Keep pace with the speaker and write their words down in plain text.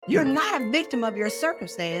You're not a victim of your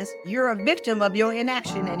circumstance. You're a victim of your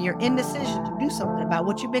inaction and your indecision to do something about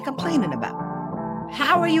what you've been complaining about.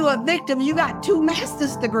 How are you a victim? You got 2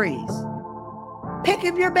 master's degrees. Pick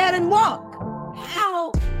up your bed and walk.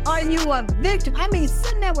 How are you a victim? I mean,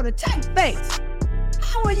 sitting there with a tight face.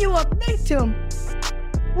 How are you a victim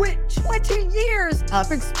with 20 years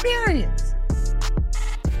of experience?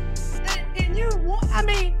 And you, I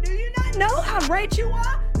mean, do you not know how great you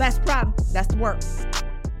are? That's the problem. That's the work.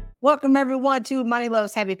 Welcome, everyone, to Money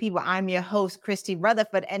Loves Happy People. I'm your host, Christy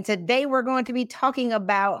Rutherford, and today we're going to be talking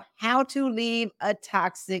about how to leave a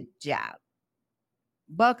toxic job.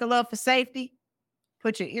 Buckle up for safety.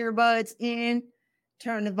 Put your earbuds in.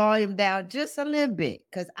 Turn the volume down just a little bit,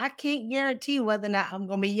 because I can't guarantee whether or not I'm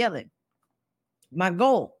going to be yelling. My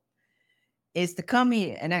goal is to come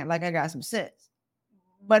here and act like I got some sense.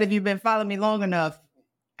 But if you've been following me long enough,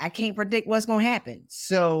 I can't predict what's going to happen.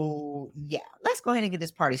 So, yeah, let's go ahead and get this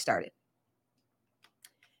party started.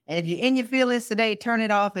 And if you're in your feelings today, turn it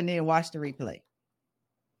off and then watch the replay.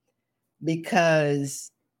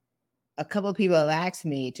 Because a couple of people have asked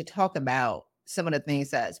me to talk about some of the things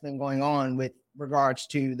that's been going on with regards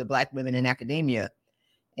to the Black women in academia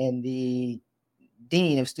and the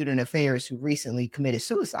Dean of Student Affairs who recently committed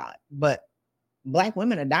suicide. But Black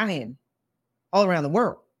women are dying all around the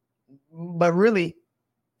world, but really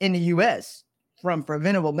in the U.S. from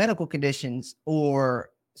preventable medical conditions or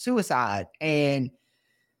suicide. And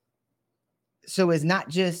so it's not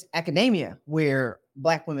just academia where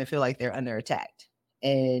Black women feel like they're under attack.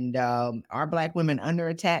 And are Black women under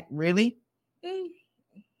attack, really?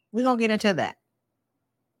 We're going to get into that.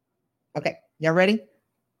 Okay, y'all ready?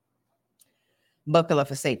 Buckle up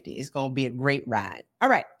for safety. It's going to be a great ride. All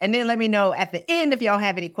right. And then let me know at the end if y'all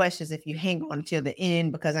have any questions, if you hang on until the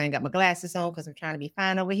end, because I ain't got my glasses on because I'm trying to be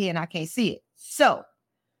fine over here and I can't see it. So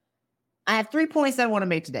I have 3 points that I want to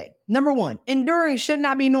make today. Number 1, enduring should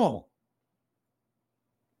not be normal.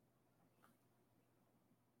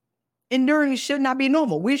 Enduring should not be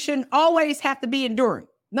normal. We shouldn't always have to be enduring.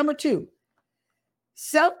 Number 2,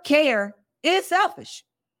 self-care is selfish.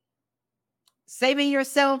 Saving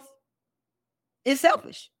yourself is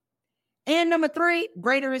selfish. And number 3,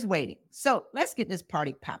 greater is waiting. So let's get this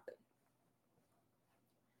party popping.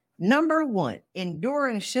 Number 1,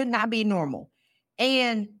 enduring should not be normal.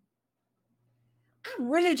 And I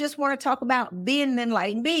really just want to talk about being an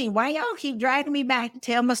enlightened being. Why y'all keep dragging me back to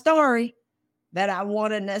tell my story that I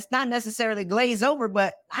want to not necessarily glaze over,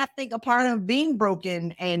 but I think a part of being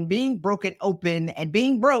broken and being broken open and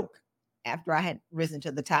being broke after I had risen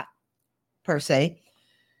to the top, per se,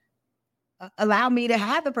 allow me to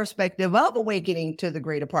have the perspective of awakening to the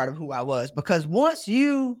greater part of who I was. Because once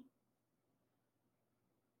you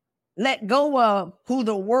let go of who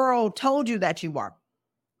the world told you that you are,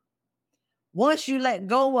 once you let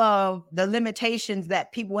go of the limitations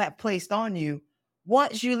that people have placed on you,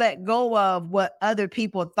 once you let go of what other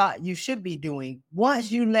people thought you should be doing,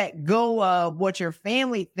 once you let go of what your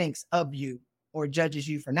family thinks of you or judges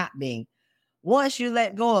you for not being, once you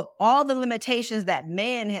let go of all the limitations that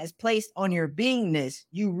man has placed on your beingness,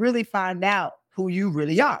 you really find out who you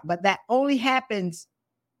really are. But that only happens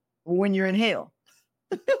when you're in hell.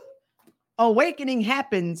 Awakening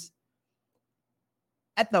happens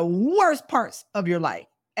at the worst parts of your life,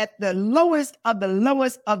 at the lowest of the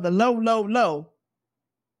lowest of the low, low, low.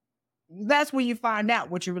 That's when you find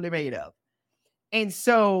out what you're really made of. And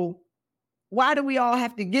so why do we all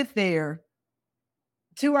have to get there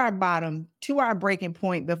to our bottom, to our breaking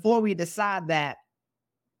point before we decide that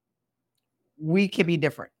we can be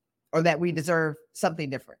different, or that we deserve something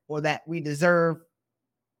different, or that we deserve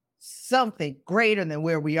something greater than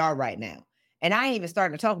where we are right now? And I ain't even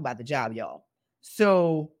starting to talk about the job, y'all.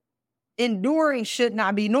 So enduring should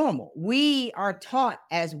not be normal. We are taught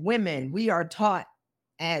as women, we are taught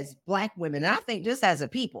as Black women, and I think just as a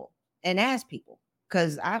people and as people,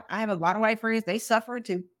 because I have a lot of white friends, they suffer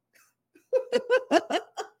too.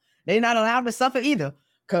 They're not allowed to suffer either,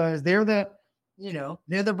 because they're the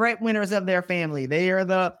breadwinners of their family. They are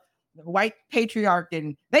the white patriarch,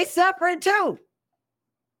 and they suffering too.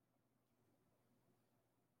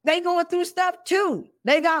 They going through stuff too.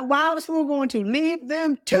 They got wives who are going to leave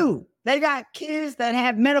them too. They got kids that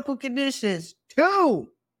have medical conditions too.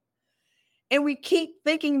 And we keep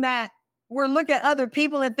thinking that we're looking at other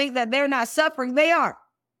people and think that they're not suffering. They are.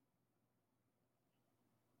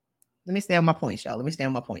 Let me stay on my points, y'all. Let me stay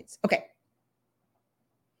on my points. Okay.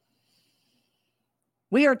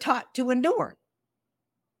 We are taught to endure.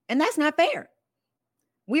 And that's not fair.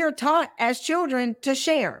 We are taught as children to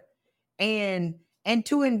share and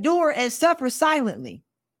to endure and suffer silently.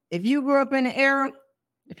 If you grew up in an era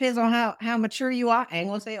Depends on how mature you are. I ain't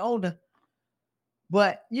gonna say older.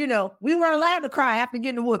 But we weren't allowed to cry after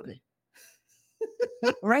getting a whooping.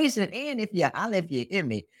 Raise it in if you holler if you hear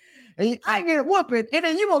me. And I get a whooping, and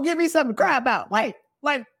then you gonna give me something to cry about. Like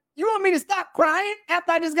you want me to stop crying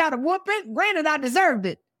after I just got a whooping? Granted, I deserved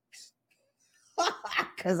it.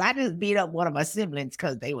 Because I just beat up one of my siblings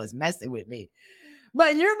because they was messing with me.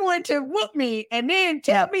 But you're going to whoop me and then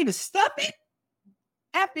tell me to stop it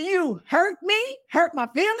after you hurt me, hurt my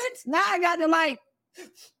feelings? Now I got to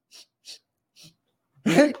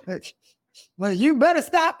well, you better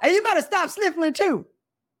stop. And you better stop sniffling too.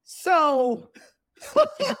 So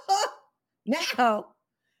now,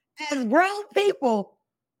 as grown people,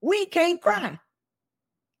 we can't cry.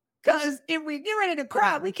 Because if we get ready to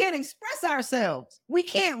cry, we can't express ourselves. We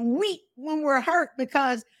can't weep when we're hurt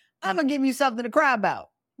because I'm going to give you something to cry about.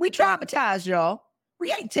 We traumatized, y'all. We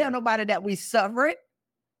can't tell nobody that we suffering.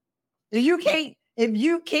 If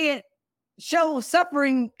you can't show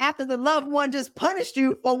suffering after the loved one just punished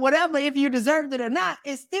you or whatever, if you deserved it or not,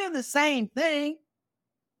 it's still the same thing.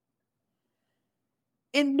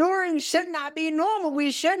 Enduring should not be normal.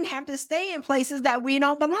 We shouldn't have to stay in places that we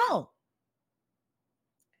don't belong.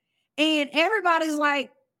 And everybody's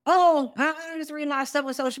like, oh, I'm just reading a lot of stuff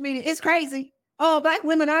on social media. It's crazy. Oh, Black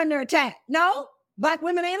women are under attack. No, Black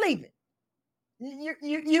women ain't leaving.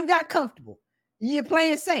 You got comfortable. You're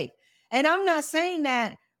playing safe. And I'm not saying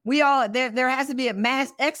that there has to be a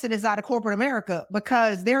mass exodus out of corporate America,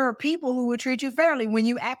 because there are people who will treat you fairly when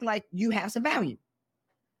you act like you have some value.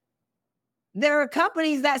 There are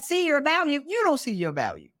companies that see your value. You don't see your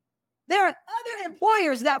value. There are other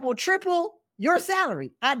employers that will triple your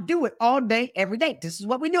salary. I do it all day, every day. This is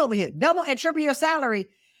what we do over here. Double and triple your salary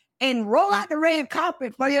and roll out the red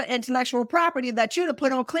carpet for your intellectual property that you'd have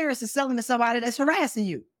put on clearance and selling to somebody that's harassing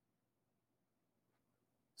you.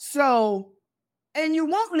 So, and you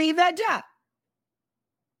won't leave that job.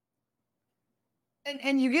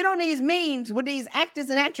 And you get on these memes with these actors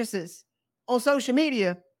and actresses on social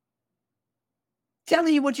media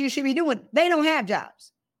telling you what you should be doing. They don't have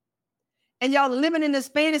jobs. And y'all are living in this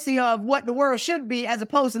fantasy of what the world should be as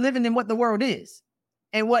opposed to living in what the world is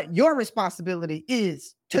and what your responsibility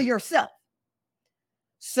is to yourself.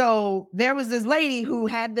 So there was this lady who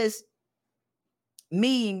had this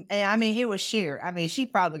meme, and I mean, it was shared. I mean, she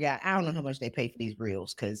probably got, I don't know how much they pay for these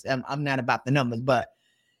reels because I'm not about the numbers, but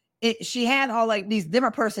she had all like these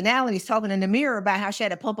different personalities talking in the mirror about how she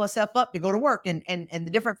had to pump herself up to go to work and the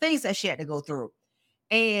different things that she had to go through.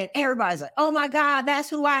 And everybody's like, oh my God, that's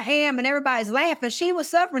who I am. And everybody's laughing. She was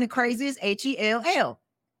suffering the craziest HELL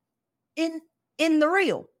in the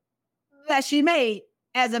reel that she made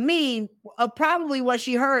as a meme of probably what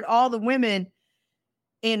she heard all the women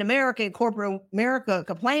in America, in corporate America,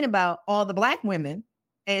 complain about all the Black women.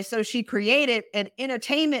 And so she created an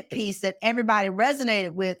entertainment piece that everybody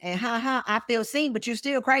resonated with. And I feel seen, but you're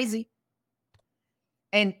still crazy.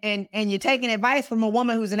 And you're taking advice from a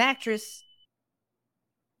woman who's an actress.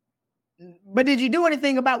 But did you do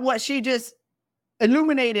anything about what she just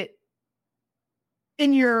illuminated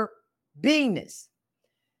in your beingness?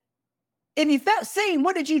 If you felt seen,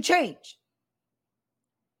 what did you change?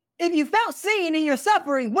 If you felt seen in your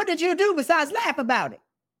suffering, what did you do besides laugh about it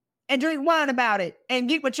and drink wine about it and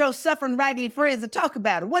get with your suffering raggedy friends and talk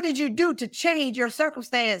about it? What did you do to change your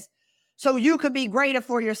circumstance so you could be greater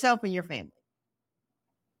for yourself and your family?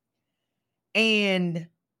 And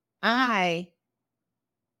I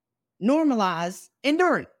normalized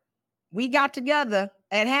enduring. We got together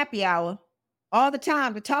at happy hour all the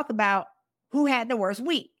time to talk about who had the worst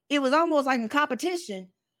week. It was almost like a competition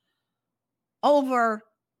over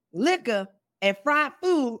liquor and fried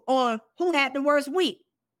food on who had the worst week.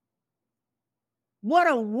 What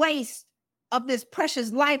a waste of this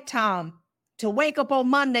precious lifetime to wake up on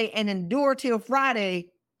Monday and endure till Friday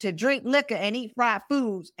to drink liquor and eat fried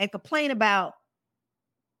foods and complain about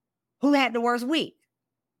who had the worst week.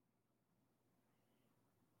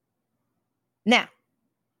 Now,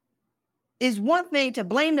 it's one thing to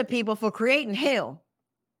blame the people for creating hell.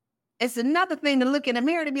 It's another thing to look in the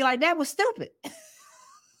mirror to be like, that was stupid. I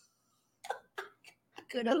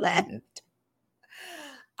could have left.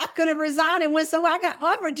 I could have resigned and went somewhere. I got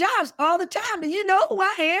offered jobs all the time. And you know who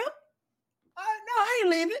I am? No, I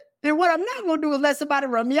ain't leaving. Then what I'm not going to do is let somebody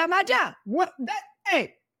run me out my job.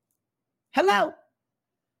 Hey, hello.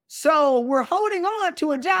 So we're holding on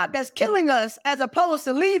to a job that's killing us as opposed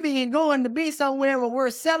to leaving and going to be somewhere where we're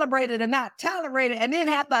celebrated and not tolerated, and then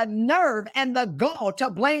have the nerve and the gall to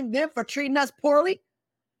blame them for treating us poorly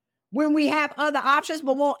when we have other options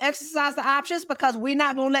but won't exercise the options because we're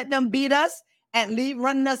not going to let them beat us and leave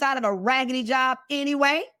running us out of a raggedy job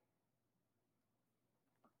anyway.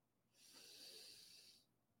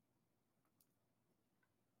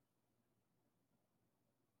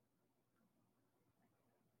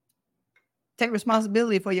 Take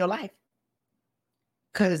responsibility for your life.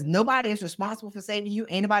 Because nobody is responsible for saving you.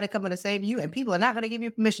 Ain't nobody coming to save you. And people are not going to give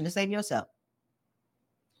you permission to save yourself.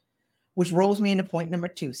 Which rolls me into point number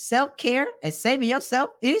 2. Self-care and saving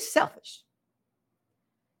yourself is selfish.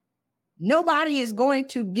 Nobody is going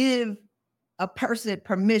to give a person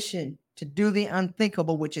permission to do the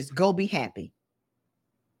unthinkable, which is go be happy.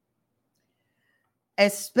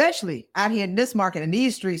 Especially out here in this market, in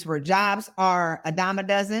these streets where jobs are a dime a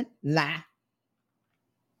dozen. Lie.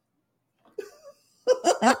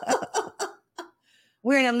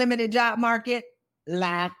 We're in a limited job market.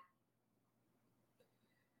 Lie.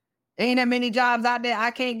 Ain't that many jobs out there.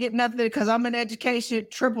 I can't get nothing because I'm in education.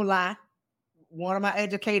 Triple lie. One of my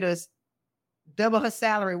educators double her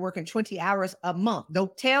salary working 20 hours a month.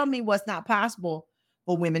 Don't tell me what's not possible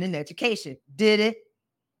for women in education. Did it?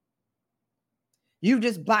 You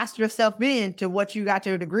just boxed yourself into what you got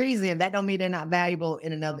your degrees in. That don't mean they're not valuable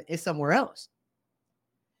in another, it's somewhere else.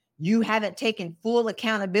 You haven't taken full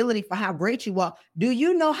accountability for how great you are. Do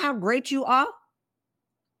you know how great you are?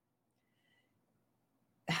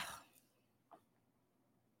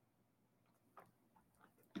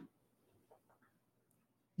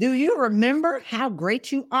 Do you remember how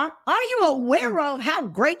great you are? Are you aware of how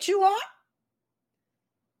great you are?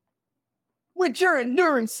 With your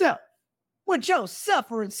enduring self, with your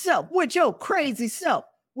suffering self, with your crazy self,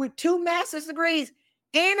 with 2 master's degrees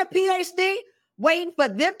and a PhD, waiting for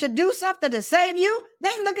them to do something to save you.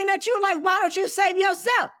 They're looking at you like, why don't you save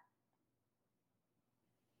yourself?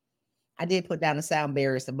 I did put down the sound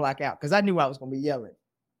barriers to block out because I knew I was going to be yelling.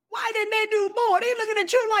 Why didn't they do more? They're looking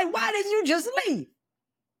at you like, why didn't you just leave?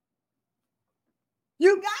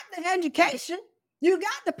 You got the education. You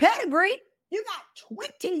got the pedigree. You got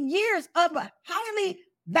 20 years of a highly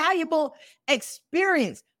valuable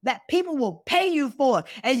experience that people will pay you for.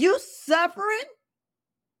 And you suffering?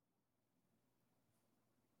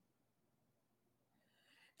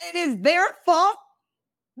 It is their fault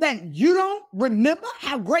that you don't remember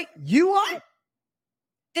how great you are?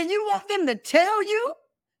 And you want them to tell you?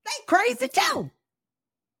 They crazy too.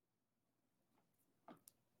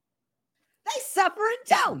 They suffering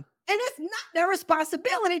too. And it's not their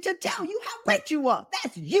responsibility to tell you how great you are.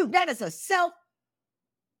 That's you. That is a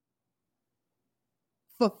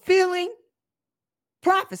self-fulfilling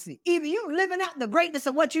prophecy. Either you're living out the greatness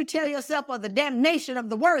of what you tell yourself or the damnation of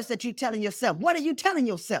the words that you're telling yourself. What are you telling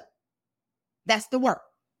yourself? That's the work.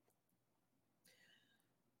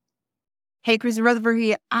 Hey, Christy Rutherford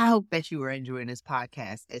here. I hope that you are enjoying this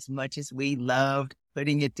podcast as much as we loved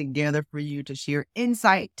putting it together for you to share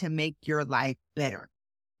insight to make your life better.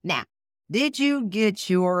 Now, did you get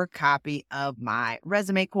your copy of my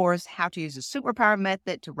resume course, How to Use the Superpower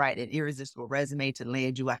Method to Write an Irresistible Resume to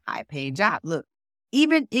Land You a High-Paying Job? Look,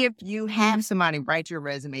 even if you have somebody write your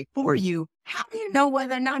resume for you, how do you know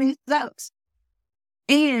whether or not it sucks?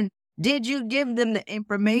 And did you give them the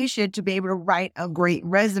information to be able to write a great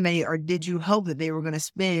resume, or did you hope that they were going to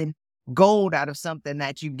spend gold out of something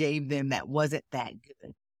that you gave them that wasn't that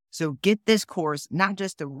good? So get this course, not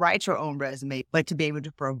just to write your own resume, but to be able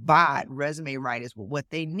to provide resume writers with what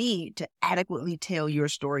they need to adequately tell your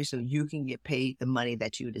story so you can get paid the money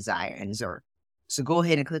that you desire and deserve. So go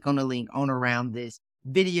ahead and click on the link on around this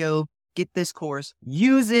video, get this course,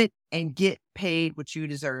 use it, and get paid what you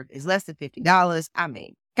deserve. It's less than $50. I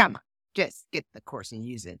mean, come on, just get the course and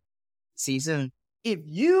use it. See you soon. If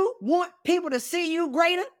you want people to see you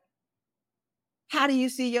greater, how do you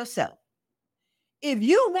see yourself? If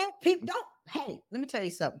you want people, hey, let me tell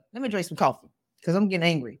you something. Let me drink some coffee because I'm getting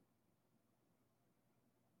angry.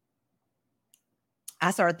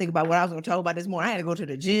 I started thinking about what I was going to talk about this morning. I had to go to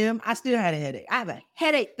the gym. I still had a headache. I have a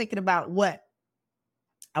headache thinking about what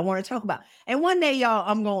I want to talk about. And one day, y'all,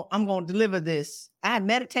 I'm going to deliver this. I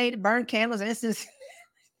meditated, burned candles, incense.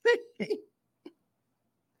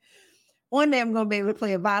 One day I'm going to be able to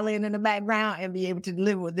play a violin in the background and be able to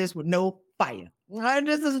deliver this with no fire.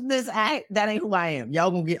 That ain't who I am.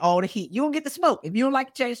 Y'all gonna get all the heat. You don't get the smoke if you don't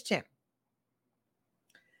like to change the channel.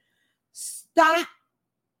 Stop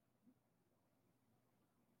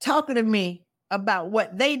talking to me about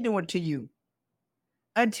what they doing to you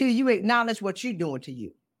until you acknowledge what you're doing to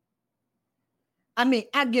you. I mean,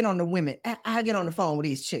 I get on the women. I get on the phone with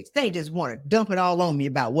these chicks. They just want to dump it all on me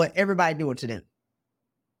about what everybody doing to them.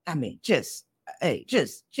 I mean, just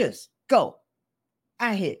go.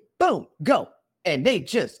 I hit boom, go. And they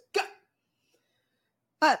just go.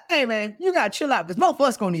 Hey, man, you got to chill out because both of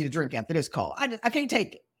us going to need a drink after this call. I can't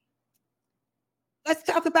take it. Let's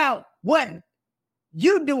talk about what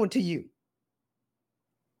you doing to you.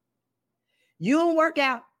 You don't work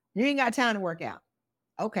out. You ain't got time to work out.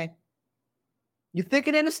 Okay. You're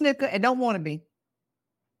thicker than a Snicker and don't want to be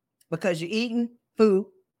because you're eating food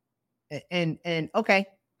and okay.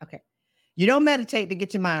 You don't meditate to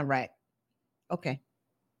get your mind right. Okay.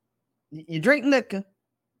 You drink liquor.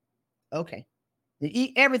 Okay. You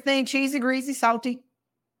eat everything cheesy, greasy, salty,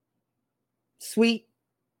 sweet,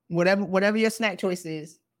 whatever your snack choice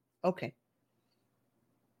is. Okay.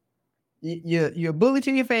 You're a bully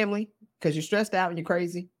to your family because you're stressed out and you're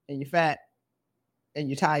crazy and you're fat and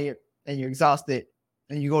you're tired and you're exhausted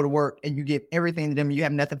and you go to work and you give everything to them and you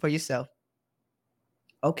have nothing for yourself.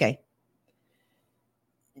 Okay.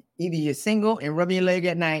 Either you're single and rubbing your leg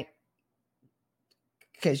at night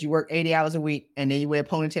because you work 80 hours a week and then you wear a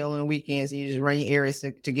ponytail on the weekends and you just run your errands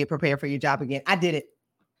to get prepared for your job again. I did it.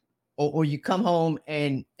 Or you come home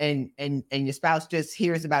and your spouse just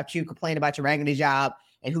hears about you, complain about your raggedy job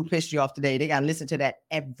and who pissed you off today. They got to listen to that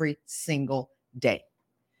every single day.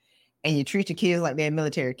 And you treat your kids like they're in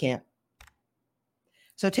military camp.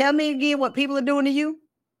 So tell me again what people are doing to you.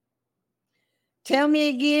 Tell me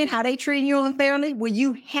again how they treat you unfairly when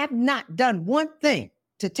you have not done one thing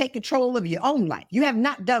to take control of your own life. You have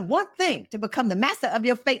not done one thing to become the master of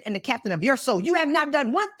your fate and the captain of your soul. You have not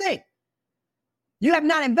done one thing. You have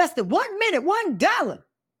not invested 1 minute, $1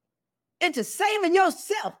 into saving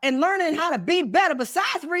yourself and learning how to be better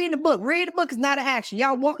besides reading the book. Read the book is not an action.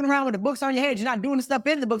 Y'all walking around with the books on your head. You're not doing the stuff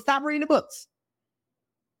in the book. Stop reading the books.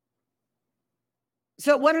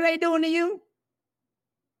 So what are they doing to you?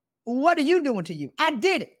 What are you doing to you? I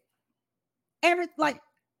did it.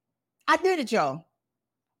 I did it, y'all.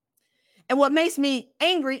 And what makes me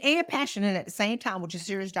angry and passionate at the same time, which is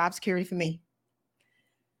serious job security for me.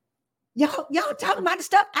 Y'all talking about the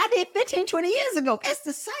stuff I did 15, 20 years ago. It's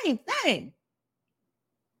the same thing.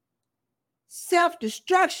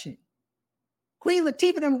 Self-destruction. Queen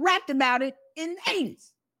Latifah them rapped about it in the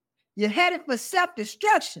 80s. You're headed for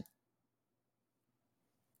self-destruction.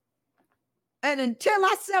 And until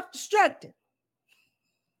I self-destructed,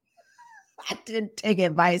 I didn't take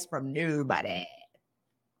advice from nobody.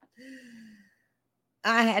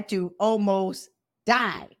 I had to almost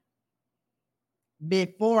die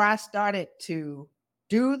before I started to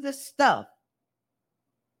do the stuff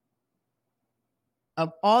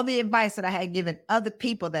of all the advice that I had given other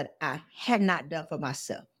people that I had not done for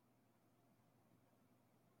myself.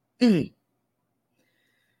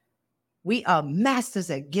 We are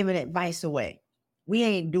masters at giving advice away. We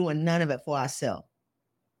ain't doing none of it for ourselves.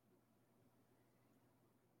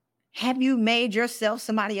 Have you made yourself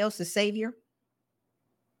somebody else's savior?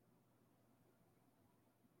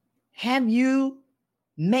 Have you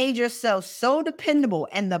made yourself so dependable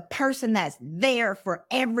and the person that's there for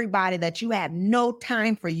everybody that you have no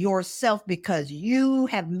time for yourself because you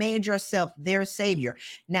have made yourself their savior?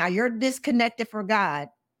 Now you're disconnected from God.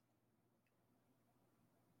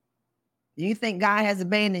 You think God has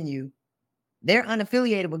abandoned you. They're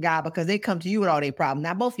unaffiliated with God because they come to you with all their problems.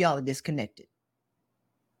 Now both y'all are disconnected.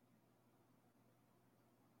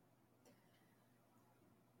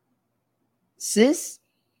 Sis,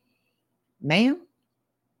 ma'am,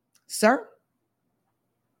 sir,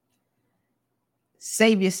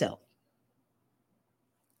 save yourself.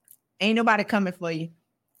 Ain't nobody coming for you.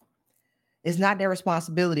 It's not their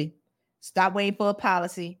responsibility. Stop waiting for a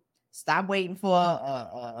policy. Stop waiting for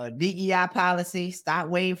a DEI policy. Stop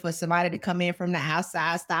waiting for somebody to come in from the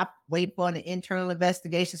outside. Stop waiting for an internal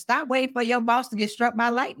investigation. Stop waiting for your boss to get struck by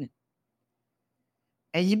lightning.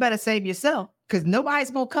 And you better save yourself because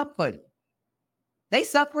nobody's going to come for you. They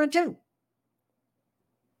suffering too.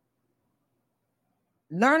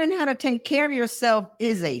 Learning how to take care of yourself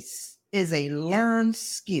is a learned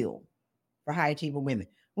skill for high achieving women.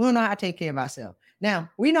 We don't know how to take care of ourselves. Now,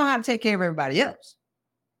 we know how to take care of everybody else.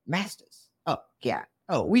 Masters. Oh, yeah.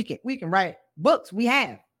 Oh, we can write books. We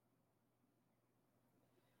have.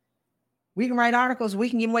 We can write articles. We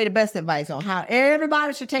can give away the best advice on how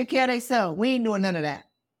everybody should take care of themselves. We ain't doing none of that.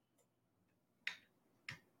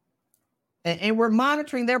 And we're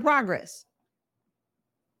monitoring their progress.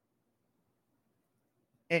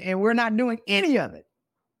 And we're not doing any of it.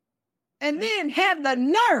 And then have the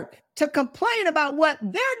nerve to complain about what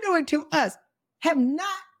they're doing to us. Have not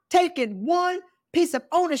taken one piece of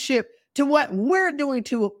ownership to what we're doing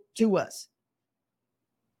to us.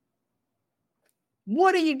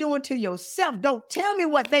 What are you doing to yourself? Don't tell me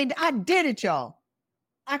what I did it, y'all.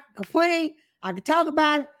 I can complain. I can talk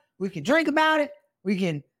about it. We can drink about it. We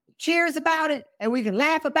can cheers about it. And we can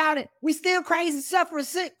laugh about it. We still crazy, suffering,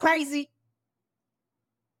 sick, crazy.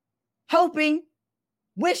 Hoping,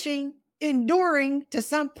 wishing, enduring to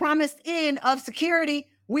some promised end of security.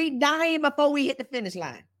 We dying before we hit the finish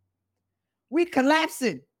line. We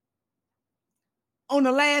collapsing on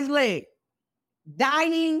the last leg.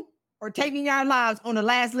 dying or taking our lives on the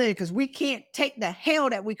last leg because we can't take the hell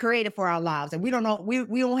that we created for our lives, and we don't know,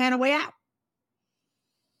 we don't have a way out.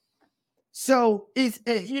 So it's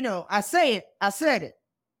I said it.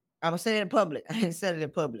 I'm gonna say it in public. I ain't said it in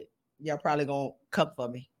public. Y'all probably gonna come for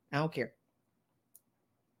me. I don't care.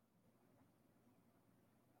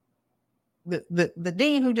 The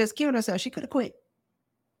dean who just killed herself, she could have quit.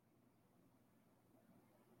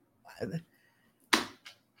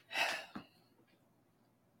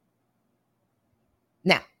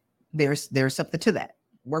 Now, there's something to that.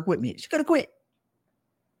 Work with me. She could have quit.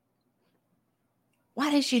 Why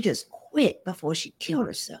didn't she just quit before she killed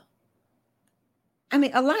herself? I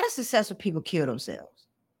mean, a lot of successful people kill themselves,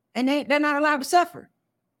 and they're not allowed to suffer,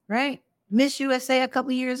 right? Miss USA a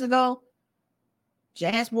couple years ago,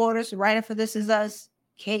 Jazz Waters, writer for This Is Us,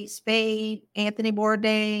 Kate Spade, Anthony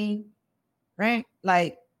Bourdain, right?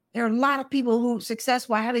 Like, there are a lot of people who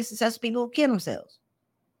successful, highly successful people who kill themselves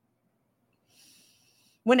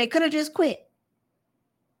when they could have just quit.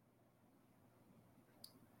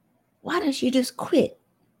 Why didn't you just quit?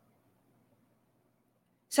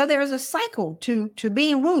 So there's a cycle to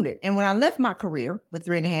being wounded. And when I left my career with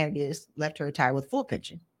 3.5 years, left to retire with full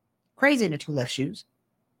pension, crazy in the two left shoes.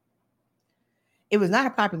 It was not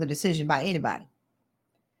a popular decision by anybody.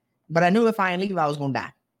 But I knew if I didn't leave, I was going to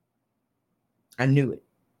die. I knew it.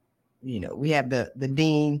 We have the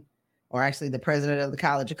dean, or actually the president of the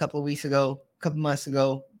college a couple months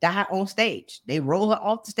ago, died on stage. They rolled her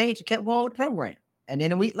off the stage and kept going with the program. And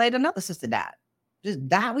then a week later, another sister died. Just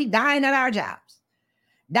died. We dying at our jobs.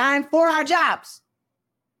 Dying for our jobs.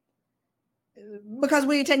 Because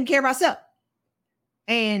we ain't taking care of ourselves.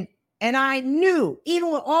 And I knew,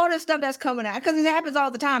 even with all this stuff that's coming out, because it happens all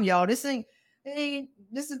the time, y'all. This is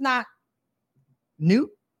not new.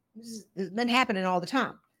 It's been happening all the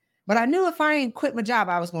time. But I knew if I didn't quit my job,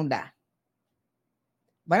 I was going to die.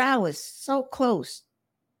 But I was so close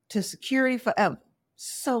to security forever.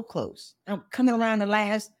 So close. I'm coming around the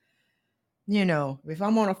last, if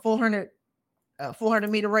I'm on a 400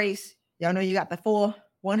 meter race, y'all know you got the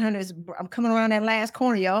 100s. I'm coming around that last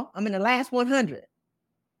corner, y'all. I'm in the last 100.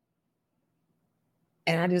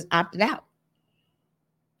 And I just opted out.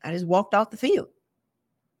 I just walked off the field.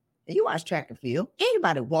 And you watch track and field.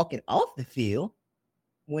 Anybody walking off the field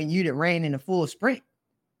when you done ran in a full sprint.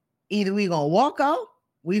 Either we going to walk off,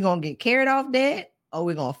 we going to get carried off dead, or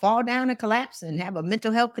we're going to fall down and collapse and have a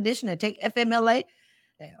mental health condition and take FMLA,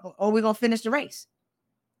 or we're going to finish the race.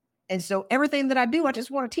 And so everything that I do, I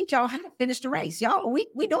just want to teach y'all how to finish the race. Y'all, we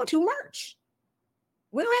doing too much.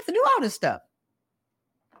 We don't have to do all this stuff.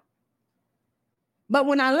 But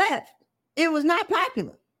when I left, it was not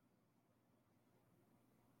popular.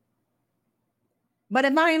 But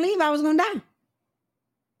if I didn't leave, I was going to die.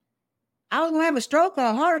 I was going to have a stroke or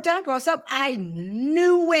a heart attack or something. I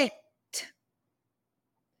knew it.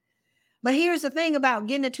 But here's the thing about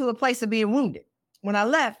getting into a place of being wounded. When I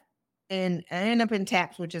left, and I ended up in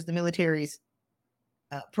TAPS, which is the military's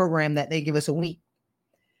program that they give us a week,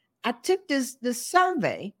 I took this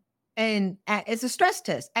survey, and it's a stress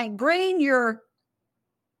test. At green, you're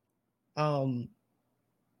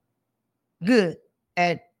good.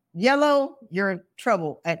 At yellow, you're in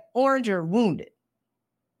trouble. At orange, you're wounded.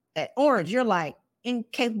 At orange, you're like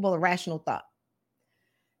incapable of rational thought.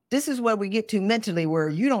 This is where we get to mentally, where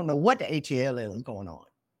you don't know what the HEL is going on.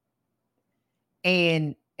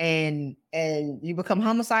 And you become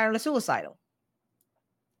homicidal or suicidal.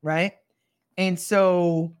 Right? And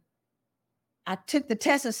so I took the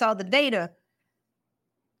test and saw the data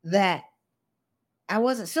that I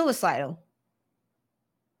wasn't suicidal.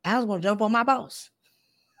 I was going to jump on my boss.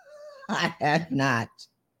 I have not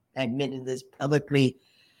admitted this publicly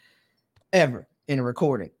ever in a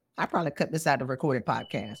recording. I probably cut this out of the recorded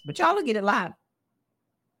podcast, but y'all will get it live.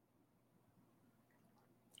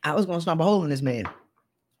 I was going to stomp a hole in this man.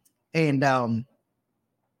 And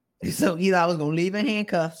so either I was going to leave in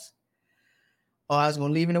handcuffs, or I was going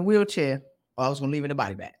to leave in a wheelchair, or I was going to leave in a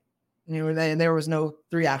body bag. And there was no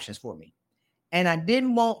three options for me. And I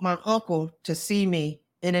didn't want my uncle to see me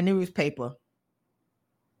in a newspaper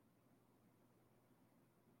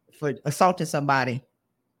for assaulting somebody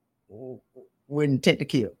with intent to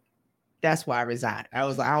kill. That's why I resigned. I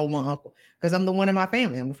was like, I don't want uncle, because I'm the one in my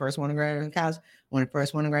family. I'm the first one to graduate in college, one of the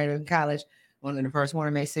first one to graduate in college, one of the first one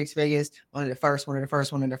to make six figures, one of the first.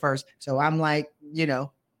 So I'm like,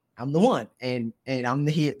 I'm the one, and I'm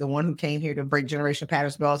the one who came here to break generational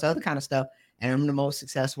patterns, but all this other kind of stuff. And I'm the most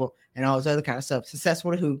successful and all this other kind of stuff.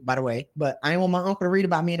 Successful to who, by the way? But I didn't want my uncle to read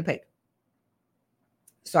about me in the paper.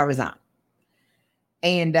 So I resigned.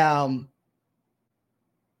 And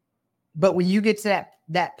but when you get to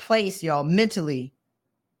that place, y'all, mentally,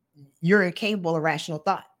 you're incapable of rational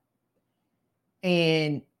thought.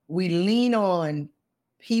 And we lean on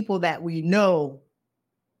people that we know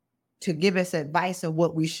to give us advice of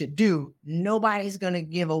what we should do. Nobody's going to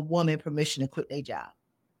give a woman permission to quit their job.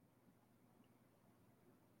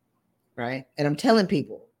 Right? And I'm telling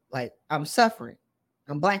people, like, I'm suffering.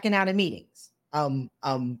 I'm blacking out in meetings. I'm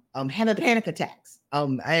having panic attacks.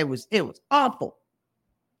 It was awful.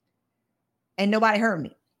 And nobody heard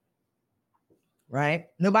me. Right?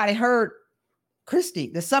 Nobody heard Christy,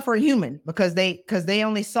 the suffering human, because they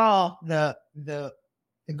only saw the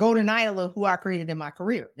golden idol of who I created in my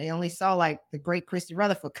career. They only saw like the great Christy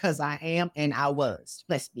Rutherford, because I am and I was.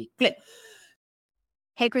 Let's be clear.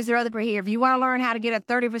 Hey, Christy Rutherford here. If you want to learn how to get a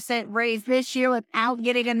 30% raise this year without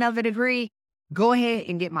getting another degree, go ahead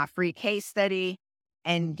and get my free case study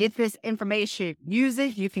and get this information. Use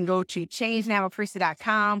it. You can go to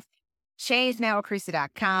changenowwithchristy.com,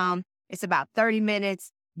 changenowwithchristy.com. It's about 30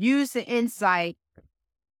 minutes. Use the insight,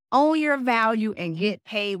 own your value, and get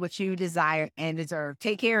paid what you desire and deserve.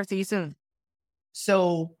 Take care. See you soon.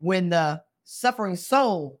 So when the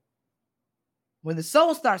soul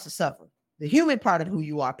starts to suffer, the human part of who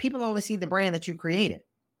you are, people only see the brand that you created.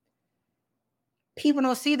 People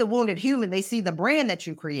don't see the wounded human. They see the brand that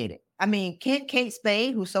you created. I mean, can't Kate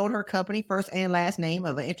Spade, who sold her company first and last name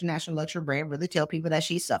of an international luxury brand, really tell people that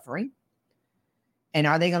she's suffering? And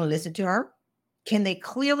are they going to listen to her? Can they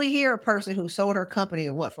clearly hear a person who sold her company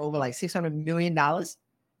for over like $600 million?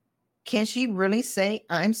 Can she really say,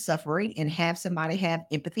 I'm suffering, and have somebody have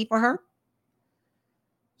empathy for her?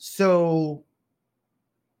 So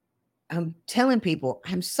I'm telling people,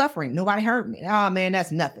 I'm suffering. Nobody heard me. Oh man,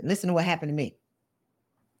 that's nothing. Listen to what happened to me.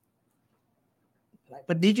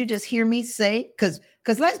 But did you just hear me say? Because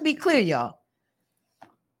let's be clear, y'all.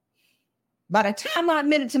 By the time I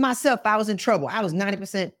admitted to myself I was in trouble, I was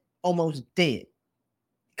 90% almost dead.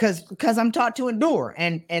 Because I'm taught to endure.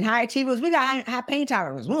 And high achievers, we got high pain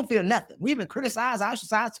tolerance. We don't feel nothing. We've been criticized,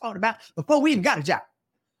 ostracized, talked about before we even got a job.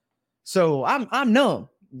 So I'm numb.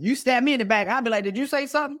 You stab me in the back, I'll be like, did you say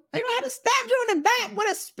something? They gonna have to stab you in the back with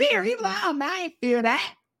a spear. He was like, oh man, I ain't feel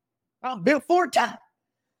that. I'm built for time.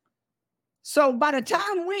 So by the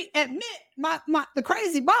time we admit, the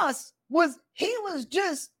crazy boss was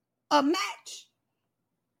just a match.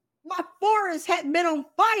 My forest had been on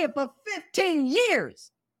fire for 15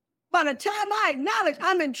 years. By the time I acknowledged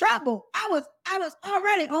I'm in trouble, I was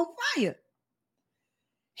already on fire.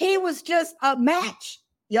 He was just a match,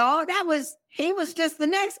 y'all. He was just the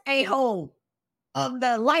next a-hole of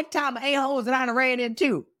the lifetime of a-holes that I ran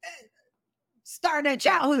into, starting at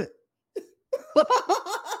childhood.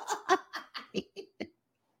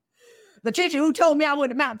 The teacher who told me I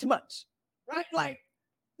wouldn't amount to much, right? Like,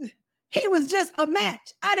 he was just a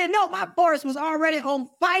match. I didn't know my forest was already on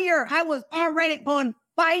fire. I was already on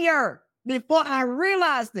fire before I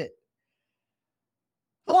realized it.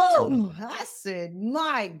 Oh, I said,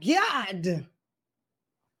 my God.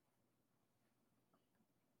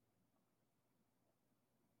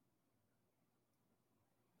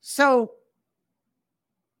 So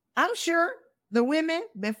I'm sure the women,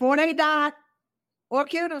 before they died or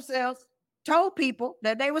killed themselves, told people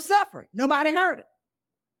that they were suffering. Nobody heard it.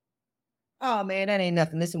 Oh, man, that ain't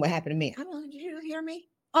nothing. Listen what happened to me. I don't know, did you hear me?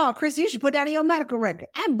 Oh, Chris, you should put that in your medical record.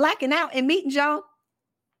 I'm blacking out in meetings, y'all.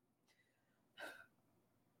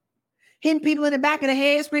 Hitting people in the back of the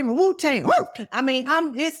head, screaming, Wu-Tang. I mean,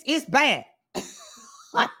 it's bad.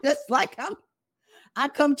 I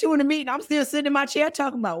come to in a meeting, I'm still sitting in my chair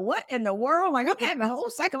talking about what in the world? Like, I'm having whole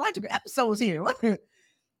psychological episodes here.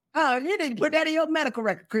 Oh, you need to put that in your medical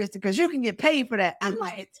record, Christy, because you can get paid for that. I'm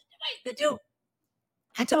like, wait,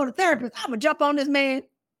 I told the therapist, I'm going to jump on this man.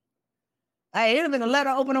 Hey, it'd have been a letter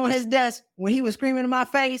open on his desk when he was screaming in my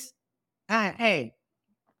face. Hey,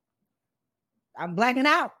 I'm blacking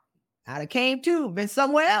out. I'd have came to, been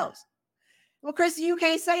somewhere else. Well, Christy, you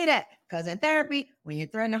can't say that, because in therapy, when you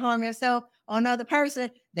threaten to harm yourself or another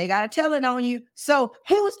person, they got to tell it on you. So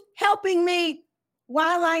who's helping me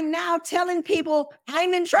while I'm now telling people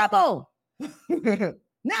I'm in trouble? Now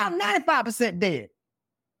I'm 95% dead.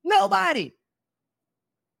 Nobody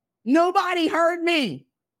heard me.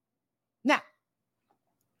 Now,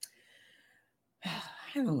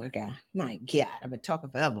 oh my God, I've been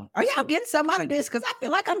talking forever. Are y'all getting something out of this? Because I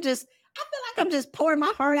feel like I'm just pouring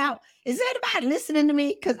my heart out. Is anybody listening to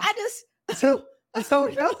me? Because I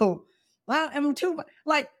don't know. Well, I'm too,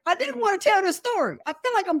 like, I didn't want to tell this story. I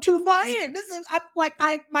feel like I'm too far in.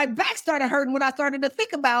 My back started hurting when I started to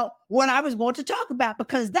think about what I was going to talk about,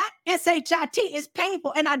 because that SHIT is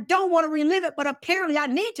painful and I don't want to relive it, but apparently I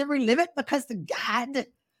need to relive it because the God,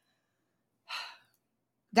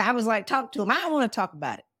 God was like, talk to him. I don't want to talk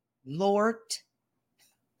about it. Lord.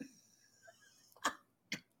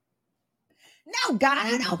 No, God,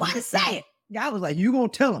 I don't want to say it. God was like, you going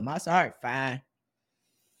to tell him. I said, all right, fine.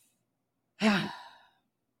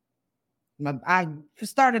 I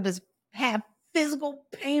started to have physical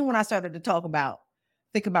pain when I started to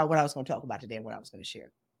think about what I was going to talk about today and what I was going to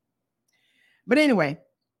share. But anyway,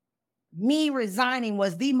 me resigning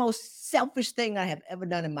was the most selfish thing I have ever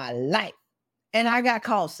done in my life. And I got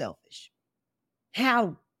called selfish.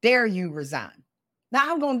 How dare you resign? Now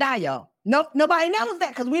I'm going to die, y'all. Nope, nobody knows that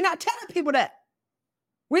because we're not telling people that.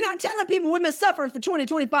 We're not telling people we've been suffering for 20,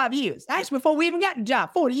 25 years. Actually, before we even got the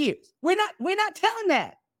job, 40 years. We're not telling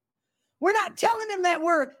that. We're not telling them that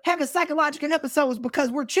we're having psychological episodes because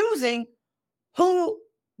we're choosing who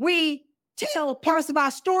we tell parts of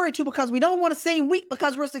our story to because we don't want to seem weak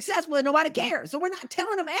because we're successful and nobody cares. So we're not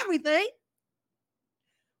telling them everything.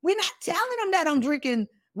 We're not telling them that I'm drinking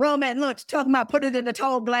rum at lunch, talking about put it in the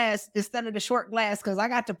tall glass instead of the short glass because I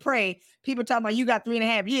got to pray. People talking about you got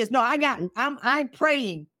 3.5 years. No, I'm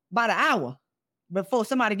praying by the hour before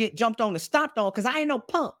somebody get jumped on and stomped on because I ain't no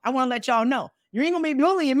punk. I want to let y'all know. You ain't gonna be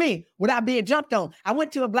bullying me without being jumped on. I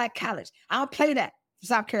went to a black college. I don't play that for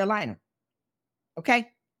South Carolina. Okay?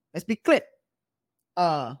 Let's be clear.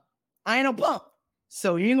 I ain't no punk.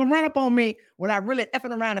 So you ain't gonna run up on me without really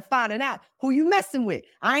effing around and finding out who you messing with.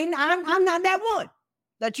 I'm not that one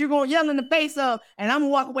that you're gonna yell in the face of and I'm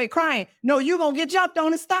gonna walk away crying. No, you're gonna get jumped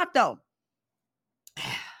on and stopped on.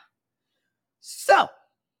 So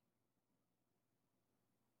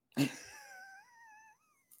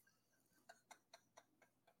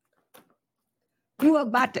you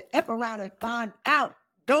about to F around and find out.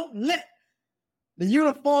 Don't let the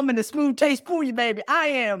uniform and the smooth taste fool you, baby. I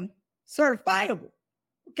am certifiable.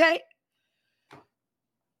 Okay?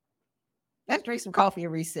 Let's drink some coffee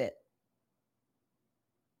and reset.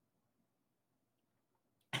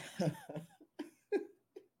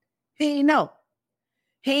 He ain't know.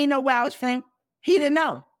 He ain't know where I was from. He didn't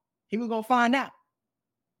know. He was going to find out.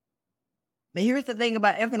 But here's the thing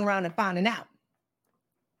about effing around and finding out.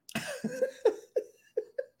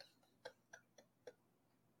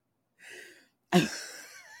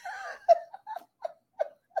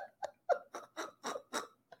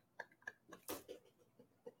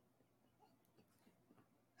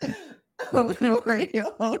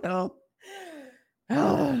 Hold on.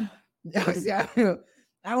 Oh,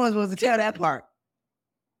 I wasn't supposed to tell that part.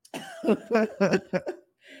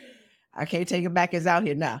 I can't take it back. It's out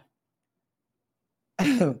here now.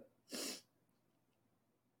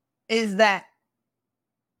 Is that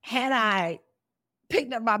had I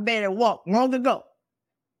picked up my bed and walked long ago,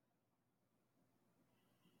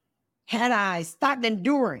 had I stopped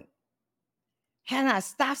enduring, had I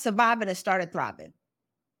stopped surviving and started thriving,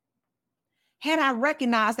 had I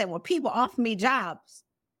recognized that when people offer me jobs,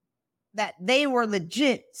 that they were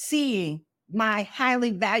legit seeing my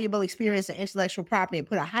highly valuable experience in intellectual property and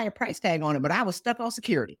put a higher price tag on it, but I was stuck on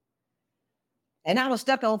security. And I was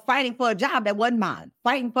stuck on fighting for a job that wasn't mine,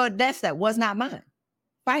 fighting for a desk that was not mine,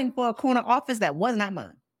 fighting for a corner office that was not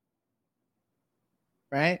mine.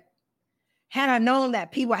 Right? Had I known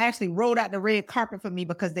that people actually rolled out the red carpet for me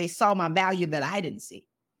because they saw my value that I didn't see.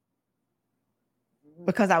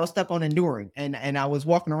 Because I was stuck on enduring and I was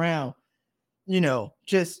walking around,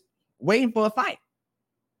 just waiting for a fight.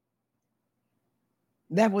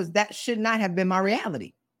 That should not have been my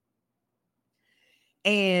reality.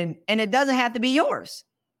 And it doesn't have to be yours.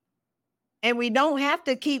 And we don't have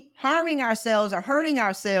to keep harming ourselves or hurting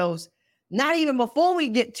ourselves, not even before we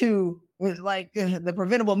get to like the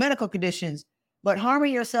preventable medical conditions, but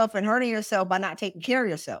harming yourself and hurting yourself by not taking care of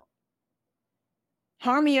yourself.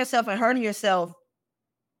 Harming yourself and hurting yourself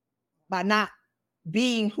by not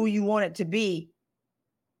being who you want it to be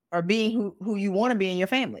or being who you want to be in your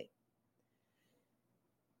family.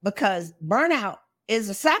 Because burnout is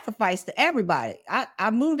a sacrifice to everybody.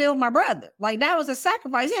 I moved in with my brother. Like that was a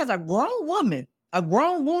sacrifice. He has a grown woman, a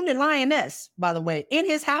grown wounded lioness, by the way, in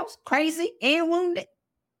his house, crazy and wounded.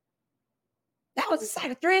 That was a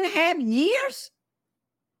sacrifice. 3.5 years.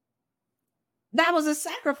 That was a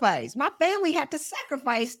sacrifice. My family had to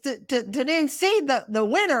sacrifice to then see the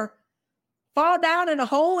winner fall down in a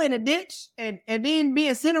hole in a ditch and then be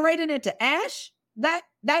incinerated into ash. That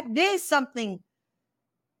did something.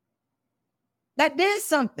 That did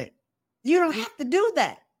something. You don't have to do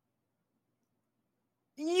that.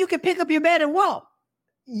 You can pick up your bed and walk.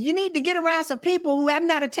 You need to get around some people who have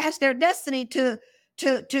not attached their destiny to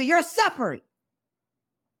your suffering.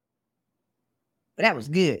 But that was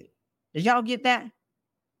good. Did y'all get that?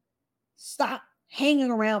 Stop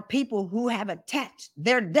hanging around people who have attached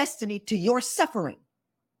their destiny to your suffering.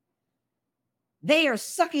 They are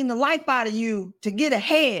sucking the life out of you to get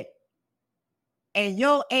ahead. And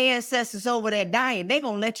your ancestors over there dying, they're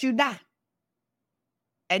going to let you die.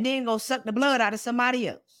 And then go suck the blood out of somebody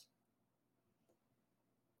else.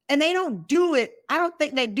 And they don't do it. I don't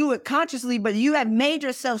think they do it consciously, but you have made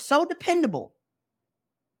yourself so dependable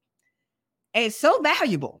and so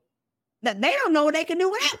valuable that they don't know what they can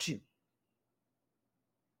do without you.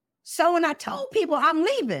 So when I told people I'm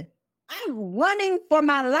leaving, I'm running for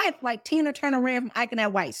my life like Tina Turner ran from Ike in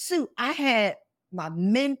that white suit. I had my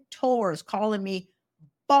mentors calling me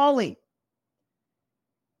bawling.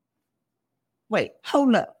 Wait,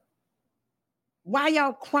 hold up. Why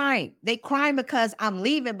y'all crying? They crying because I'm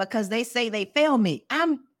leaving because they say they failed me.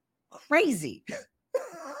 I'm crazy.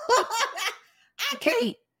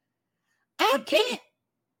 I can't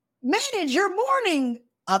manage your mourning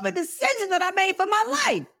of a decision that I made for my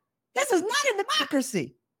life. This is not a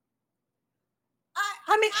democracy.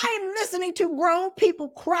 I mean, I am listening to grown people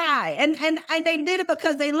cry, and they did it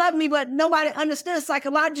because they love me, but nobody understood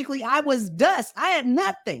psychologically. I was dust. I had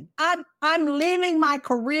nothing. I'm leaving my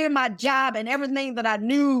career, my job, and everything that I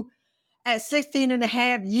knew at 16 and a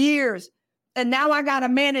half years. And now I got to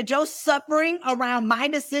manage your suffering around my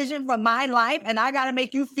decision for my life, and I got to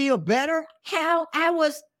make you feel better. How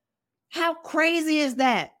crazy is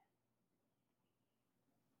that?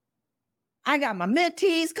 I got my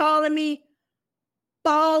mentees calling me,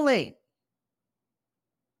 bawling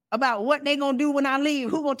about what they gonna do when I leave,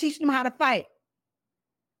 who gonna teach them how to fight.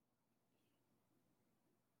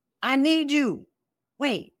 I need you.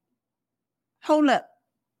 Wait, hold up.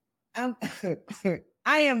 I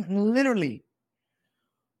am literally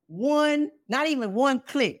not even one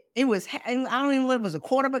click. It was, I don't even know if it was a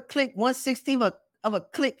quarter of a click, 1/16 of a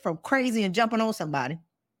click from crazy and jumping on somebody.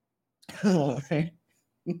 Because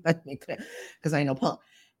I ain't no punk.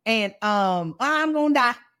 And I'm gonna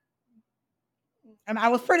die. I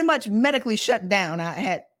was pretty much medically shut down. I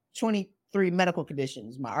had 23 medical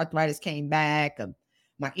conditions. My arthritis came back.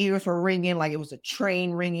 My ears were ringing like it was a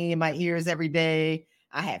train ringing in my ears every day.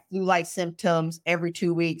 I had flu-like symptoms every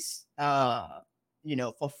 2 weeks, for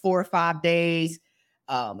 4 or 5 days.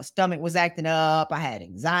 My stomach was acting up. I had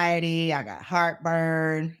anxiety. I got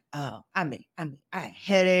heartburn. I had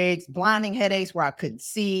headaches, blinding headaches where I couldn't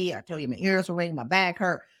see. I told you my ears were ringing, my back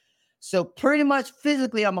hurt. So pretty much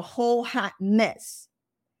physically, I'm a whole hot mess.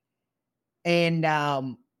 And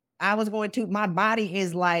I was going to, my body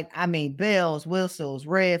is like, bells, whistles,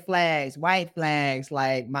 red flags, white flags.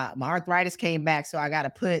 Like my arthritis came back. So I got to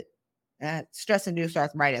put stress-induced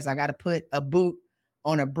arthritis. I got to put a boot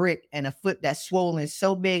on a brick and a foot that's swollen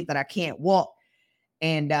so big that I can't walk.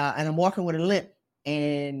 And I'm walking with a limp.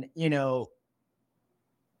 And, and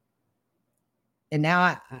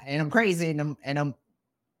now I'm crazy and I'm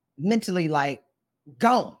mentally like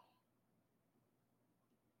gone.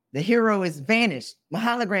 The hero is vanished, my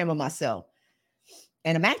hologram of myself.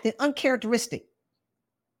 And I'm acting uncharacteristic.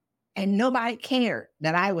 And nobody cared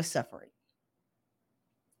that I was suffering.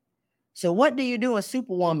 So what do you do as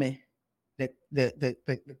Superwoman?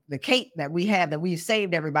 The cape that we have, that we've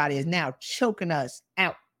saved everybody, is now choking us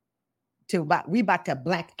out. We about to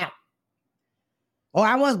black out. Oh,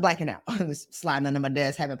 I was blacking out. I was sliding under my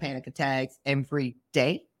desk, having panic attacks every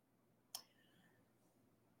day.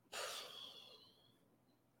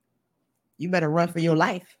 You better run for your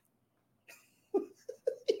life.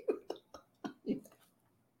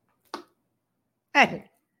 Hey,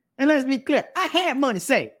 and let's be clear. I had money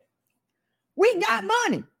saved. We got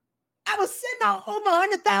money. I was sitting on over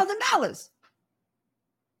 $100,000.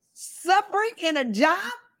 Suffering in a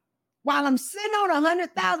job while I'm sitting on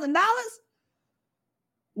 $100,000?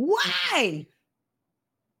 Why?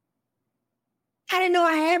 I didn't know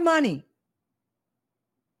I had money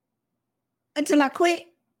until I quit.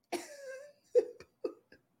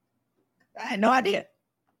 I had no idea.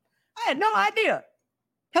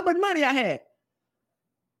 How much money I had.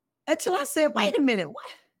 Until I said, wait a minute, what?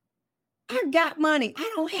 I got money.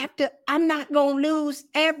 I don't have to, I'm not going to lose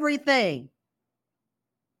everything.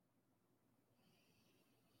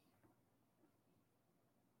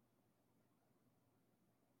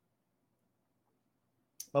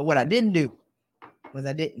 But what I didn't do was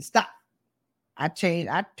I didn't stop. I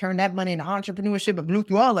turned that money into entrepreneurship and blew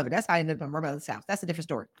through all of it. That's how I ended up in my brother's house. That's a different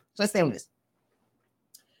story. So let's stay on this.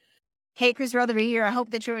 Hey, Chris Rutherford here. I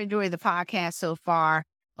hope that you're enjoying the podcast so far.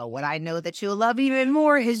 But what I know that you'll love even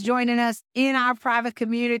more is joining us in our private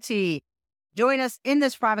community. Join us in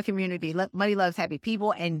this private community, Money Loves Happy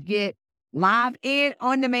People, and get live and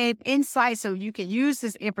on-demand insights so you can use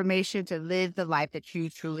this information to live the life that you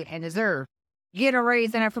truly and deserve. Get a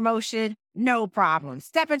raise and a promotion, no problem.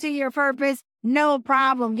 Step into your purpose, No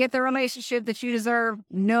problem. Get the relationship that you deserve.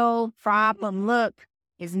 No problem. Look,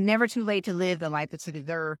 it's never too late to live the life that you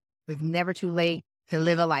deserve. It's never too late to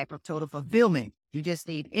live a life of total fulfillment. You just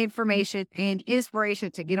need information and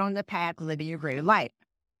inspiration to get on the path to living your greater life.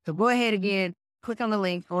 So go ahead again, click on the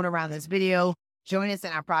link going around this video, join us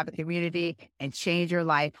in our private community, and change your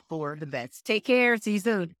life for the best. Take care. See you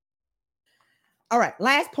soon. All right,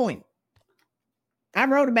 last point. I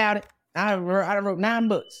wrote about it. I wrote 9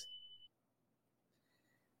 books.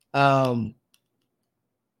 I've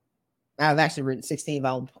actually written 16.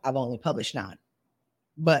 I've only published 9.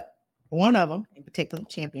 But one of them, in particular,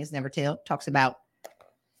 Champions Never Tell, talks about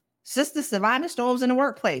sisters surviving storms in the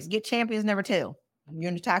workplace. Get Champions Never Tell.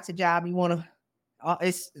 You're in a toxic job. You want to,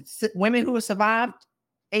 it's women who have survived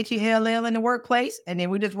HELL in the workplace. And then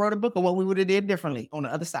we just wrote a book of what we would have did differently on the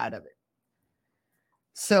other side of it.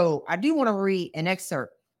 So I do want to read an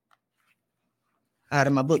excerpt out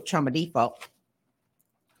of my book, Trauma Default.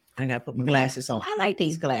 I got to put my glasses on. I like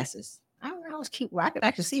these glasses. I was cute. I could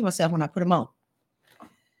actually see myself when I put them on.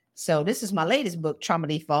 So this is my latest book, Trauma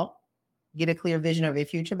Default. Get a clear vision of your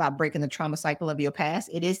future by breaking the trauma cycle of your past.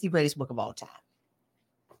 It is the greatest book of all time.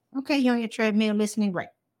 Okay, you're on your treadmill listening. Great.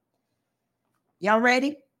 Y'all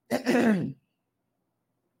ready? Answering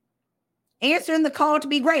the call to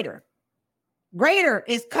be greater. Greater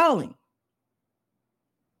is calling.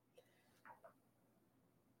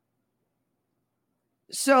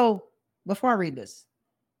 So before I read this,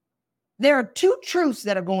 there are 2 truths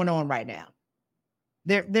that are going on right now.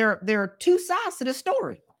 There are 2 sides to the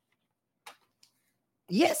story.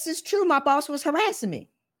 Yes, it's true. My boss was harassing me.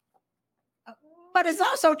 But it's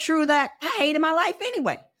also true that I hated my life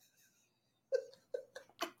anyway.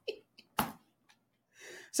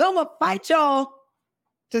 So I'm going to fight y'all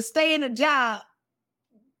to stay in a job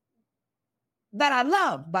that I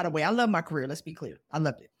love. By the way, I love my career. Let's be clear. I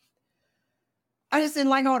loved it. I just didn't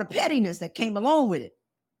like all the pettiness that came along with it.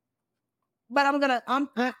 But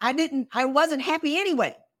I wasn't happy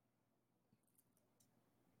anyway.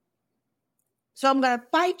 So I'm going to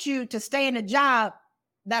fight you to stay in a job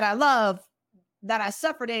that I love, that I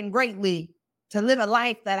suffered in greatly, to live a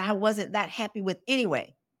life that I wasn't that happy with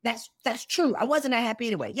anyway. That's true. I wasn't that happy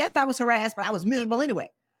anyway. Yes, I was harassed, but I was miserable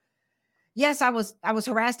anyway. Yes, I was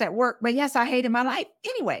harassed at work, but yes, I hated my life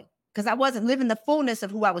anyway, because I wasn't living the fullness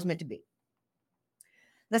of who I was meant to be.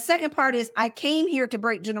 The second part is I came here to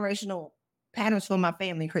break generational patterns for my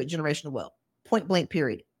family and create generational wealth. Point blank,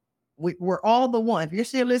 period. We're all the one. If you're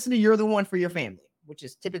still listening, you're the one for your family, which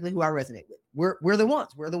is typically who I resonate with. We're the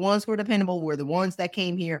ones. We're the ones who are dependable. We're the ones that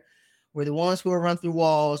came here. We're the ones who will run through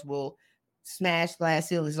walls, will smash glass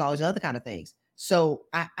ceilings, all these other kind of things. So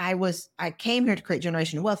I came here to create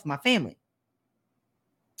generational wealth for my family.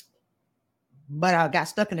 But I got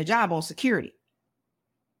stuck in a job on security.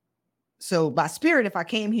 So by spirit, if I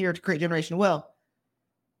came here to create generational wealth,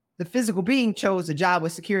 the physical being chose a job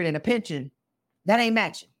with security and a pension. That ain't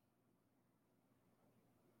matching.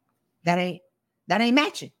 That ain't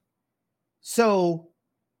matching. So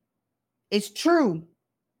it's true.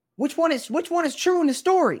 Which one is true in the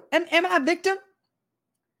story? Am I a victim?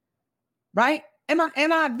 Right? Am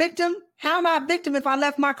I a victim? How am I a victim if I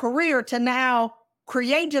left my career to now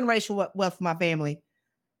create generational wealth for my family?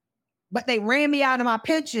 But they ran me out of my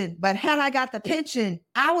pension. But had I got the pension,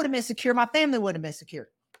 I would have been secure. My family would have been secure.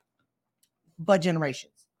 But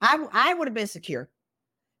generations. I would have been secure.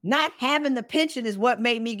 Not having the pension is what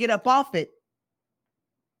made me get up off it.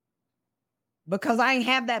 Because I ain't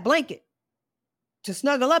have that blanket to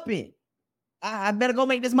snuggle up in. I better go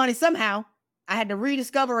make this money somehow. I had to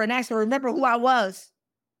rediscover and actually remember who I was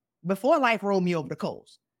before life rolled me over the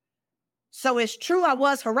coals. So it's true I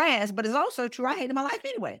was harassed, but it's also true I hated my life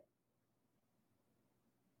anyway.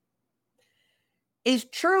 It's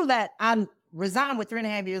true that I resigned with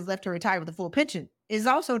 3.5 years left to retire with a full pension. It's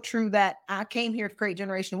also true that I came here to create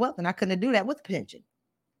generational wealth and I couldn't do that with a pension.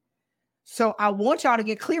 So I want y'all to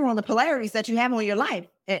get clear on the polarities that you have in your life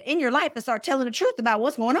and start telling the truth about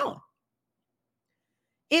what's going on.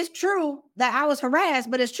 It's true that I was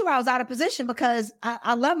harassed, but it's true I was out of position because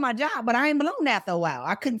I love my job, but I ain't belong there after a while.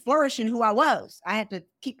 I couldn't flourish in who I was. I had to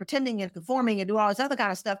keep pretending and conforming and do all this other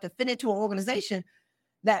kind of stuff to fit into an organization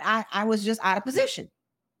that I was just out of position.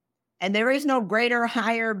 And there is no greater,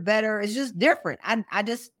 higher, better. It's just different.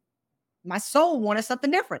 My soul wanted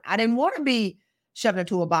something different. I didn't want to be shoved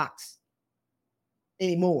into a box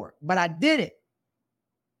anymore, but I did it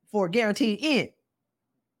for a guaranteed end.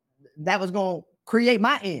 That was going to create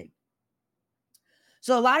my end.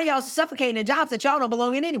 So a lot of y'all suffocating in jobs that y'all don't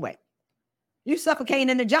belong in anyway. You suffocating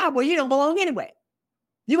in a job where you don't belong anyway.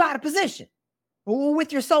 You out of position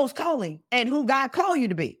with your soul's calling and who God called you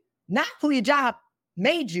to be. not who your job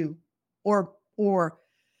made you or who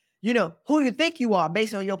you think you are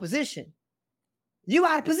based on your position. You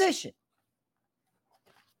out of position.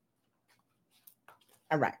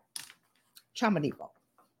 All right. Trauma default.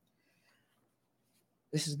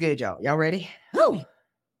 This is good, y'all. Y'all ready? Whew.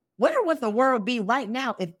 Where would the world be right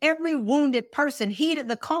now if every wounded person heeded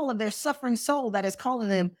the call of their suffering soul that is calling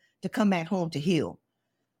them to come back home to heal?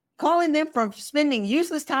 Calling them from spending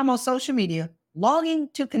useless time on social media, longing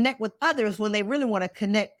to connect with others when they really want to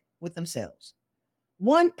connect with themselves.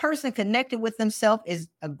 One person connected with themselves is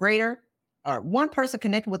greater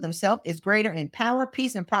in power,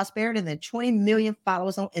 peace, and prosperity than 20 million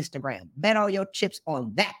followers on Instagram. Bet all your chips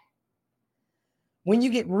on that. When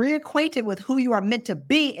you get reacquainted with who you are meant to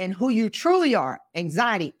be and who you truly are,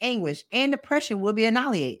 anxiety, anguish, and depression will be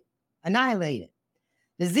annihilated.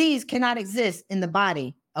 Disease cannot exist in the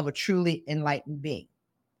body of a truly enlightened being.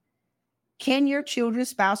 Can your children,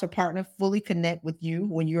 spouse, or partner fully connect with you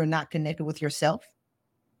when you are not connected with yourself?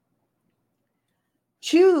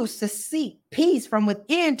 Choose to seek peace from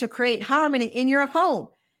within to create harmony in your home.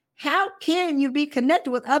 How can you be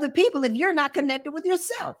connected with other people if you're not connected with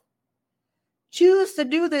yourself? Choose to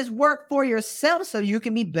do this work for yourself so you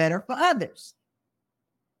can be better for others.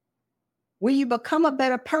 When you become a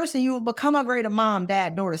better person, you will become a greater mom,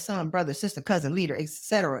 dad, daughter, son, brother, sister, cousin, leader,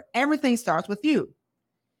 etc. Everything starts with you.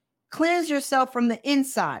 Cleanse yourself from the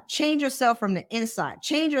inside. Change yourself from the inside.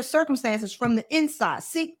 Change your circumstances from the inside.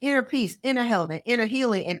 Seek inner peace, inner health, and inner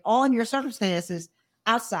healing, and all of your circumstances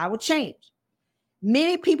outside will change.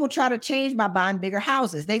 Many people try to change by buying bigger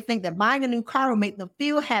houses. They think that buying a new car will make them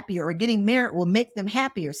feel happier or getting married will make them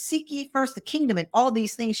happier. Seek ye first the kingdom, and all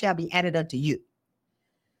these things shall be added unto you.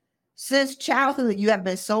 Since childhood, you have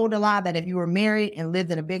been sold a lie that if you were married and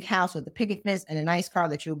lived in a big house with a picket fence and a nice car,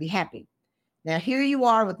 that you'll be happy. Now, here you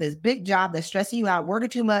are with this big job that's stressing you out, working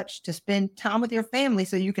too much to spend time with your family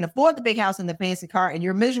so you can afford the big house and the fancy car, and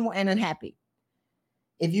you're miserable and unhappy.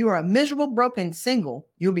 If you are a miserable, broken, single,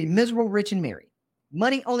 you'll be miserable, rich, and married.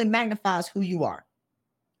 Money only magnifies who you are.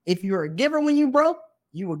 If you're a giver when you're broke,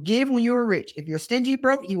 you will give when you're rich. If you're stingy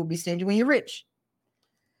broke, you will be stingy when you're rich.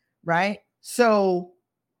 Right? So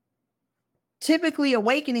typically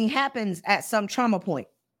awakening happens at some trauma point.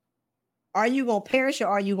 Are you going to perish or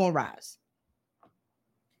are you going to rise?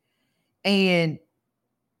 And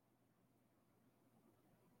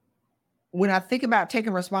when I think about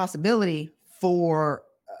taking responsibility for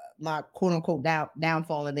my quote unquote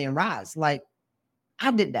downfall and then rise, like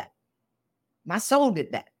I did that. My soul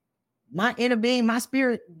did that. My inner being, my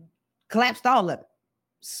spirit collapsed all of it,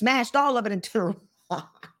 smashed all of it into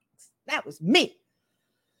that was me.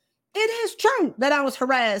 It is true that I was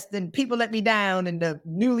harassed and people let me down, and the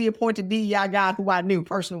newly appointed DEI guy who I knew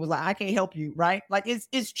personally was like, I can't help you, right? Like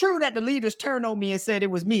it's true that the leaders turned on me and said it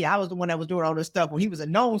was me. I was the one that was doing all this stuff when he was a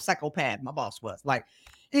known psychopath. My boss was like,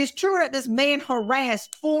 it's true that this man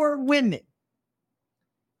harassed 4 women.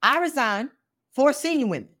 I resigned 4 senior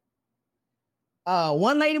women.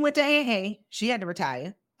 One lady went to AA. She had to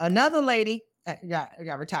retire. Another lady got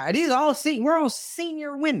retired. These are we're all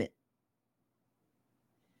senior women.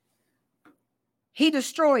 He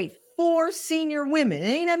destroyed 4 senior women. It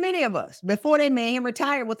ain't that many of us. Before they made him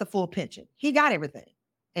retire with a full pension. He got everything.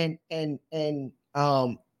 And I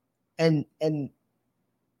ain't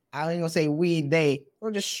gonna say they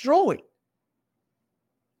were destroyed.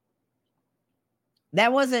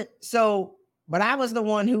 That wasn't so, but I was the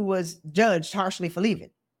one who was judged harshly for leaving.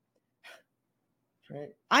 Right.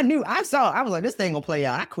 I was like, this thing gonna play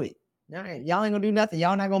out. I quit. All right, y'all ain't gonna do nothing.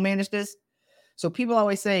 Y'all not gonna manage this. So people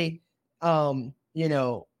always say, what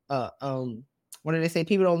do they say?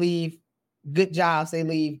 People don't leave good jobs, they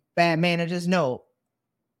leave bad managers. No,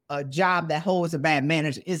 a job that holds a bad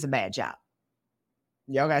manager is a bad job.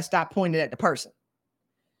 Y'all gotta stop pointing at the person.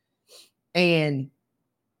 And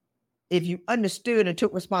if you understood and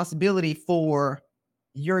took responsibility for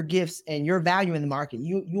your gifts and your value in the market,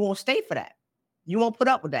 you won't stay for that. You won't put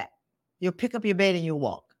up with that. You'll pick up your bed and you'll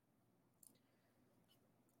walk.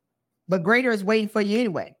 But greater is waiting for you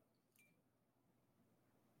anyway.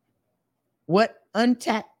 What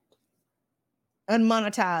untapped,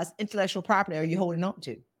 unmonetized intellectual property are you holding on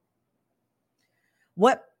to?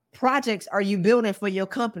 What projects are you building for your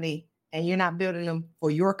company and you're not building them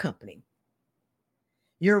for your company?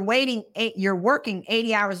 You're working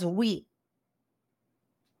 80 hours a week,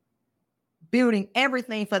 building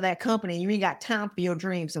everything for that company. You ain't got time for your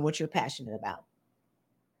dreams and what you're passionate about.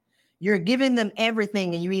 You're giving them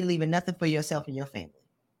everything and you ain't leaving nothing for yourself and your family.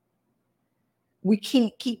 We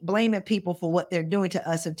can't keep blaming people for what they're doing to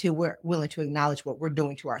us until we're willing to acknowledge what we're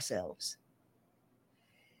doing to ourselves.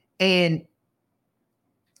 And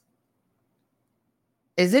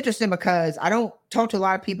It's interesting because I don't talk to a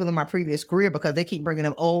lot of people in my previous career because they keep bringing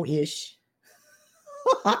up old-ish.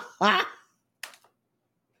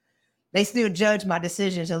 They still judge my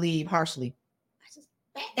decision to leave harshly.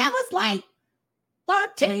 That was like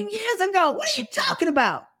 13 years ago. What are you talking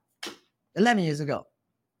about? 11 years ago.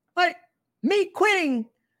 But me quitting,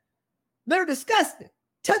 they're disgusting.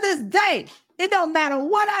 To this day, it don't matter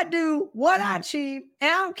what I do, what I achieve.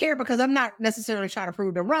 And I don't care because I'm not necessarily trying to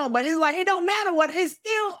prove them wrong, but it's like, it don't matter what. It's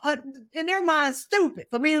still, in their mind, stupid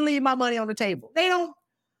for me to leave my money on the table. They don't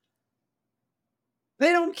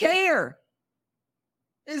care.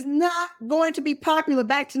 It's not going to be popular.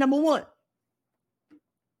 Back to number one.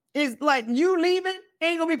 It's like you leaving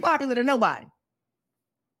ain't gonna be popular to nobody.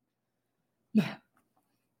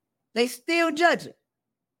 They still judge it.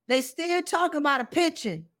 They still talk about a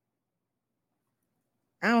pitching.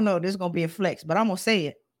 I don't know if this is gonna be a flex, but I'm gonna say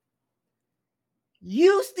it.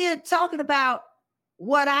 You still talking about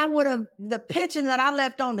what I would have, the pension that I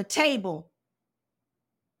left on the table,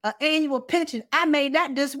 an annual pension. I made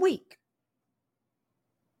that this week.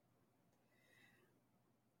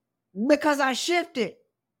 Because I shifted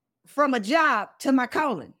from a job to my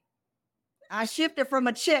calling. I shifted from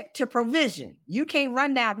a check to provision. You can't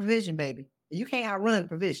run down provision, baby. You can't outrun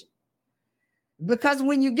provision. Because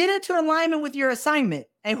when you get into alignment with your assignment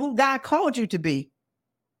and who God called you to be,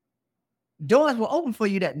 doors will open for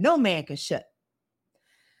you that no man can shut.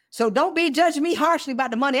 So don't be judging me harshly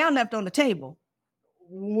about the money I left on the table.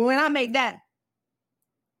 When I made that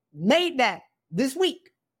this week.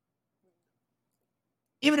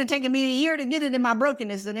 It would have taken me a year to get it in my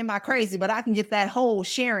brokenness and in my crazy, but I can get that whole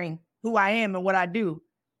sharing who I am and what I do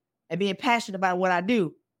and being passionate about what I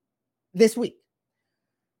do this week.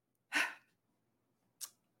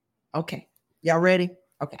 Okay. Y'all ready?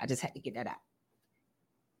 Okay. I just had to get that out.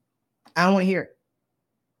 I don't want to hear it.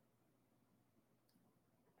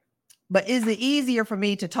 But is it easier for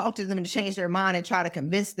me to talk to them and to change their mind and try to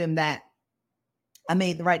convince them that I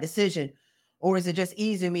made the right decision? Or is it just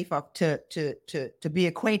easier for me to be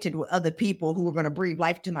acquainted with other people who are going to breathe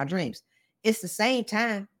life into my dreams? It's the same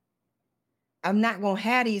time. I'm not going to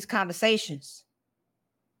have these conversations.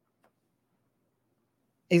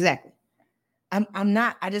 Exactly. I'm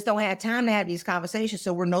not, I just don't have time to have these conversations.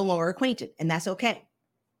 So we're no longer acquainted, and that's okay.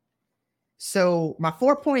 So my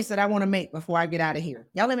 4 points that I want to make before I get out of here.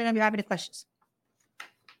 Y'all let me know if you have any questions.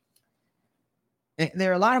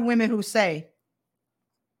 There are a lot of women who say,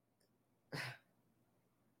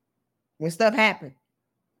 when stuff happens,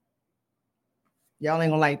 y'all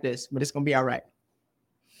ain't gonna like this, but it's gonna be all right.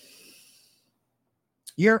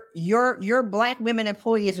 Your Black women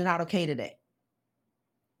employees are not okay today.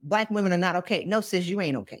 Black women are not okay. No, sis, you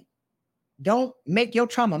ain't okay. Don't make your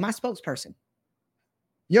trauma my spokesperson.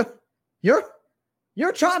 Your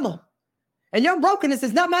trauma and your brokenness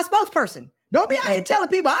is not my spokesperson. Don't be out here telling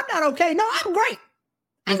people I'm not okay. No, I'm great.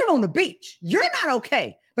 I'm on the beach. You're not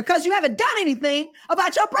okay because you haven't done anything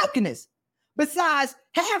about your brokenness. Besides,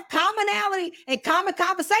 have commonality and common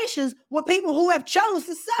conversations with people who have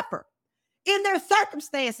chosen to suffer in their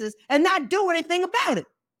circumstances and not do anything about it.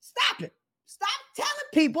 Stop it. Stop telling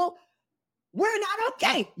people we're not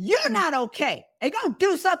okay. You're not okay. And go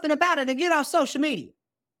do something about it and get off social media.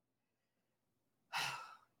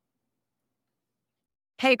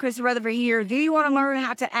 Hey, Chris Rutherford here. Do you want to learn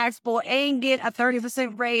how to ask for and get a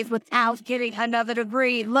 30% raise without getting another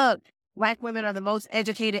degree? Look, Black women are the most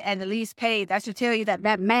educated and the least paid. That should tell you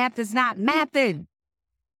that math is not mathing.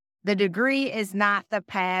 The degree is not the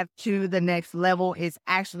path to the next level. It's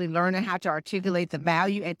actually learning how to articulate the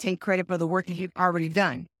value and take credit for the work that you've already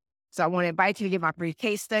done. So I want to invite you to get my free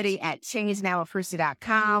case study at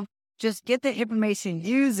changenowwithcristy.com. Just get the information,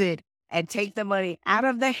 use it, and take the money out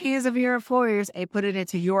of the hands of your employers and put it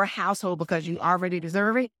into your household because you already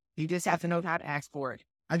deserve it. You just have to know how to ask for it.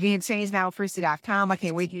 Again, changenowwithcristy.com. I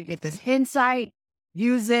can't wait for you to get this insight,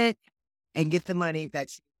 use it, and get the money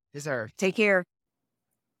that you deserve. Take care.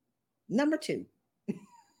 Number 2.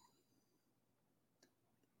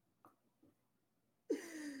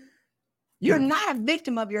 You're not a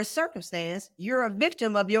victim of your circumstance. You're a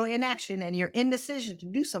victim of your inaction and your indecision to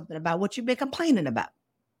do something about what you've been complaining about.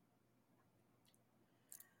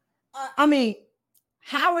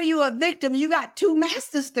 How are you a victim? You got 2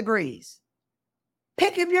 master's degrees.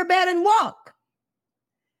 Pick up your bed and walk.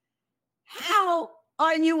 How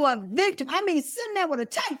are you a victim? Sitting there with a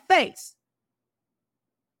tight face.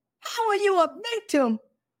 How are you a victim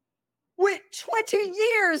with 20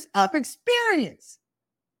 years of experience?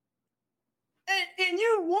 And do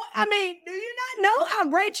you not know how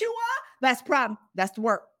great you are? That's the problem. That's the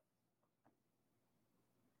work.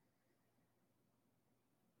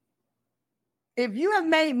 If you have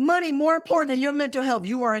made money more important than your mental health,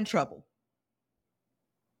 you are in trouble.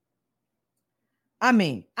 I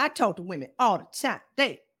mean, I talk to women all the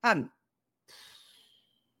time.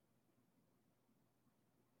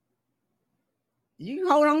 You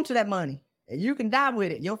hold on to that money and you can die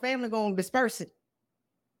with it. Your family gonna disperse it.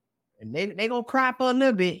 And they gonna cry for a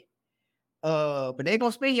little bit. But they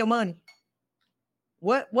gonna spend your money.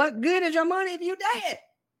 What good is your money if you dead?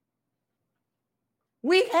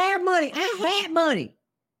 We have money. I had money.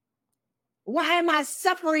 Why am I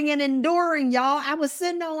suffering and enduring, y'all? I was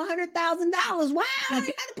sitting on $100,000. Why I had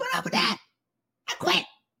to put up with that? I quit.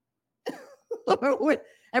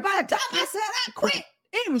 And by the time I said I quit,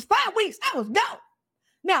 it was 5 weeks. I was gone.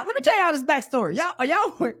 Now, let me tell y'all this backstory.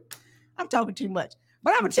 I'm talking too much,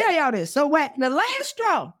 but I'm gonna tell y'all this. So what the last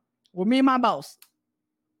straw with me and my boss,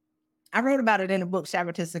 I wrote about it in the book,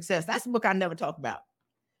 Shabbat to Success. That's the book I never talk about.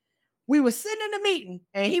 We were sitting in the meeting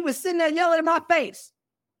and he was sitting there yelling in my face.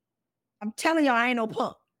 I'm telling y'all, I ain't no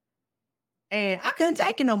punk. And I couldn't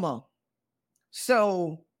take it no more.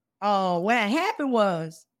 So what happened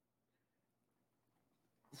was,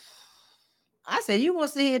 I said, you want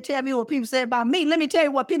to sit here and tell me what people said about me? Let me tell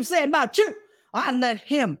you what people said about you. I let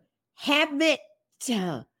him have it.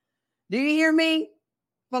 Do you hear me?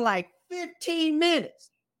 For like 15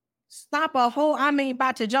 minutes. Stop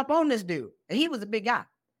about to jump on this dude. And he was a big guy.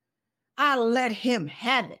 I let him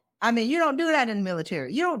have it. I mean, you don't do that in the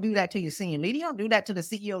military. You don't do that to your senior leader. You don't do that to the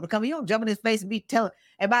CEO to come. You don't jump in his face and be telling.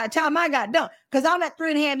 And by the time I got done, because I'm at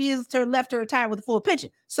 3.5 years left to retire with a full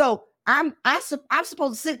pension. So I'm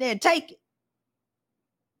supposed to sit there and take it.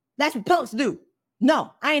 That's what punks do.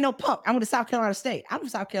 No, I ain't no punk. I'm with the South Carolina State. I'm from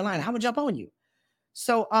South Carolina. I'm gonna jump on you.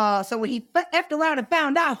 So when he effed around and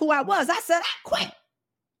found out who I was, I said I quit.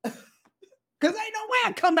 Because ain't no way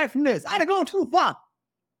I come back from this. I'd have gone too far.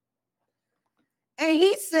 And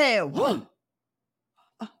he said, whoa.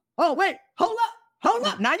 Oh, wait, hold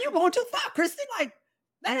up. Now you're going too far, Christy. Like,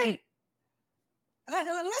 that ain't.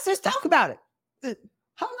 Let's just talk about it.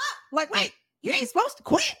 Hold up. Like, wait, you ain't supposed to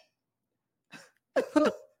quit.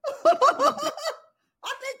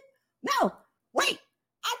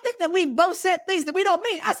 I think that we both said things that we don't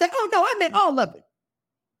mean. I said, oh no, I meant all of it.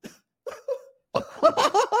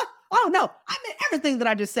 Oh no, I meant everything that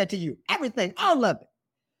I just said to you. Everything, all of it.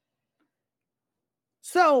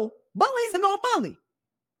 So bullies are gonna bully.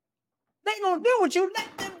 They gonna do what you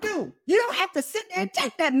let them do. You don't have to sit there and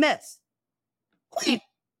take that mess. Quit.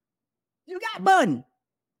 You got money.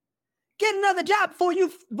 Get another job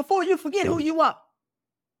before you forget who you are.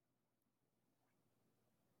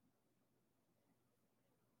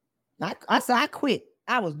 I said I quit.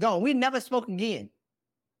 I was gone. We never spoke again.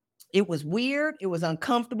 It was weird. It was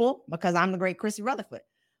uncomfortable because I'm the great Chrissy Rutherford.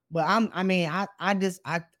 But I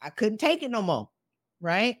couldn't take it no more.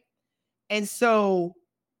 Right. And so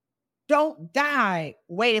don't die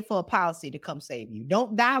waiting for a policy to come save you.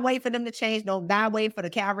 Don't die waiting for them to change. Don't die waiting for the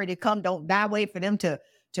cavalry to come. Don't die waiting for them to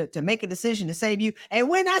make a decision to save you. And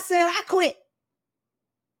when I said I quit,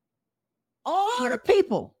 all the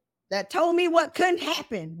people that told me what couldn't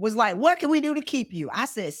happen was like, what can we do to keep you? I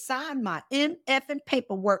said, sign my MFing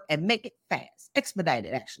paperwork and make it fast. Expedite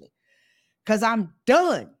it, actually. Because I'm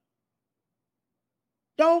done.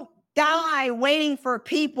 Don't die waiting for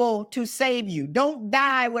people to save you. Don't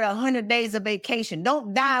die with 100 days of vacation.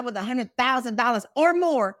 Don't die with $100,000 or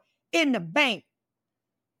more in the bank.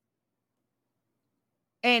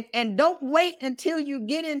 And don't wait until you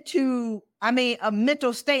get into, a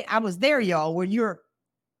mental state. I was there, y'all, where you're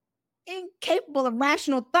incapable of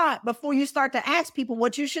rational thought before you start to ask people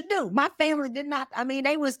what you should do. My family did not.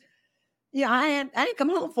 They was, I didn't come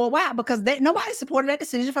home for a while because nobody supported that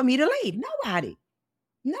decision for me to leave. Nobody.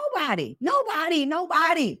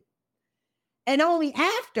 And only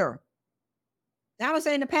after, I would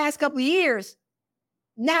say in the past couple of years,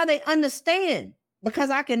 now they understand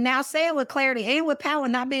because I can now say it with clarity and with power,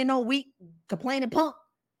 not being no weak, complaining punk.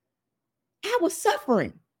 I was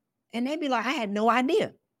suffering. And they'd be like, I had no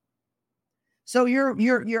idea. So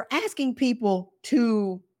you're asking people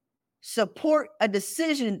to support a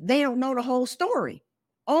decision. They don't know the whole story.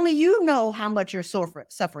 Only you know how much you're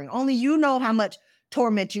suffering. Only you know how much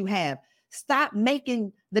torment you have. Stop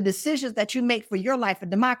making the decisions that you make for your life a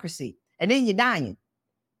democracy. And then you're dying.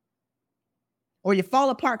 Or you fall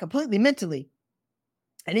apart completely mentally.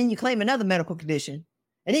 And then you claim another medical condition.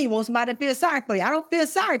 And then you want somebody to feel sorry for you. I don't feel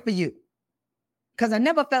sorry for you. Because I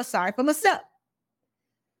never felt sorry for myself.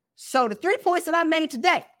 So the 3 points that I made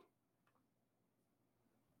today.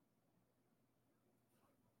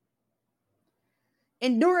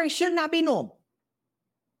 Enduring should not be normal.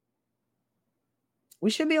 We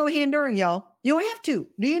should be over here enduring, y'all. You don't have to.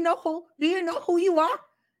 Do you know who you are?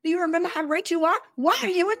 Do you remember how great you are? Why are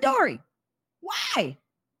you enduring? Why?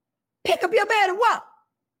 Pick up your bed and walk.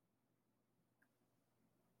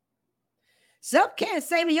 Self-care and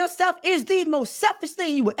saving yourself is the most selfish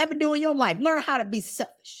thing you will ever do in your life. Learn how to be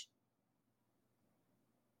selfish.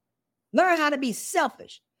 Learn how to be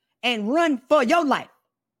selfish and run for your life.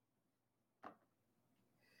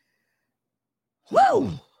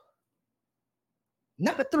 Woo!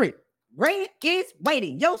 Number 3, great is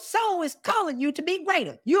waiting. Your soul is calling you to be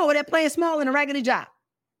greater. You over there playing small in a raggedy job.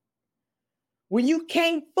 When you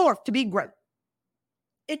came forth to be great,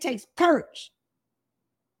 it takes courage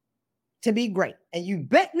to be great. And you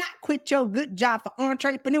bet not quit your good job for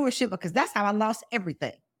entrepreneurship, because that's how I lost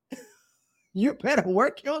everything. You better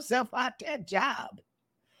work yourself out that job.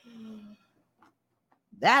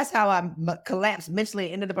 That's how I collapsed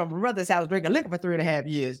mentally, ended up at my brother's house drinking liquor for 3.5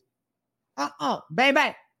 years.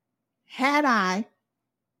 Baby, had I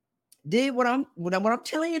did what I'm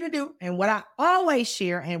telling you to do, and what I always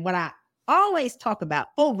share, and what I always talk about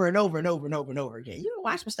over and over and over and over and over again. You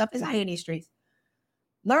watch my stuff, it's out here in these streets.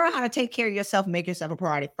 Learn how to take care of yourself, make yourself a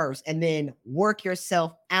priority first, and then work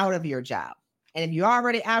yourself out of your job. And if you're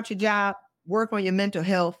already out your job, work on your mental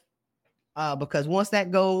health, because once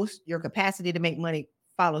that goes, your capacity to make money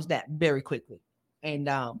follows that very quickly. And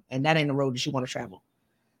that ain't the road that you want to travel.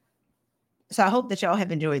 So I hope that y'all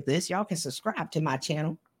have enjoyed this. Y'all can subscribe to my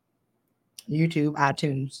channel, YouTube,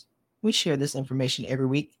 iTunes. We share this information every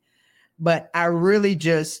week. But I really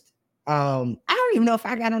just, I don't even know if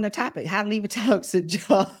I got on the topic, how to leave a toxic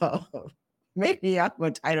job. Maybe I'm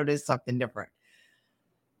going to title this something different.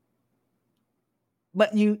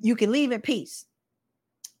 But you can leave in peace.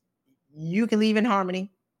 You can leave in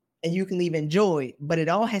harmony, and you can leave in joy, but it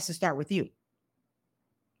all has to start with you.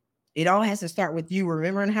 It all has to start with you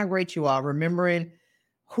remembering how great you are, remembering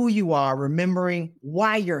who you are, remembering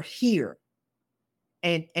why you're here.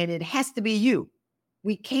 And it has to be you.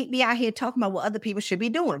 We can't be out here talking about what other people should be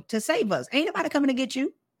doing to save us. Ain't nobody coming to get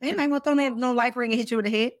you. Ain't nobody gonna throw no life ring and hit you in the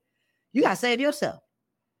head. You gotta save yourself.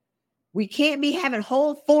 We can't be having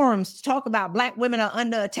whole forums to talk about Black women are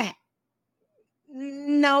under attack.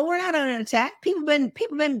 No, we're not under attack. People in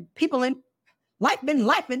life been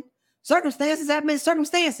lifing. Circumstances have been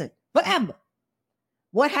circumstancing forever.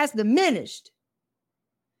 What has diminished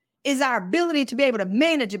is our ability to be able to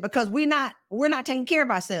manage it, because we're not taking care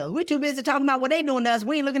of ourselves. We're too busy talking about what they doing to us.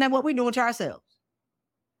 We ain't looking at what we're doing to ourselves.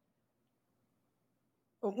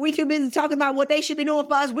 We're too busy talking about what they should be doing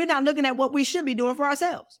for us. We're not looking at what we should be doing for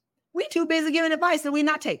ourselves. We're too busy giving advice that we're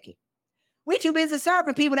not taking. We're too busy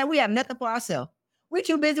serving people that we have nothing for ourselves. We're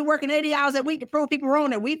too busy working 80 hours a week to prove people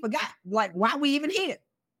wrong that we forgot, like, why we even here.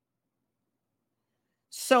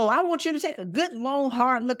 So I want you to take a good, long,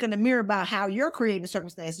 hard look in the mirror about how you're creating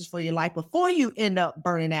circumstances for your life before you end up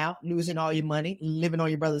burning out, losing all your money, living on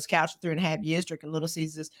your brother's couch for 3.5 years, drinking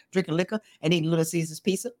liquor and eating Little Caesars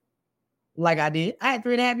pizza like I did. I had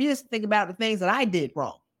 3.5 years to think about the things that I did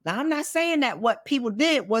wrong. Now, I'm not saying that what people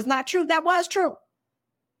did was not true. That was true.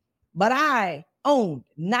 But I owned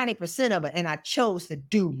 90% of it, and I chose to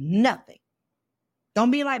do nothing.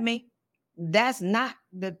 Don't be like me. That's not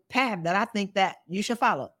the path that I think that you should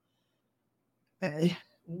follow.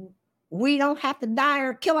 We don't have to die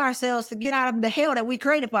or kill ourselves to get out of the hell that we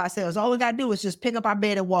created for ourselves. All we got to do is just pick up our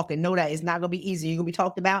bed and walk, and know that it's not going to be easy. You're going to be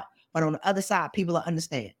talked about, but on the other side, people will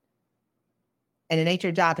understand. And it ain't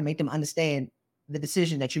your job to make them understand the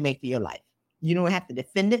decision that you make for your life. You don't have to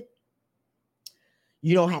defend it.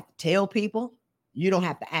 You don't have to tell people. You don't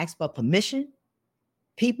have to ask for permission.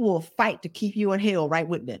 People will fight to keep you in hell right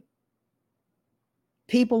with them.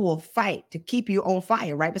 People will fight to keep you on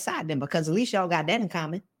fire right beside them, because at least y'all got that in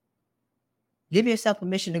common. Give yourself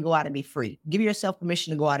permission to go out and be free. Give yourself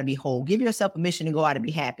permission to go out and be whole. Give yourself permission to go out and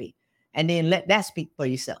be happy. And then let that speak for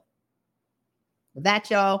yourself. With that,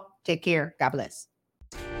 y'all, take care. God bless.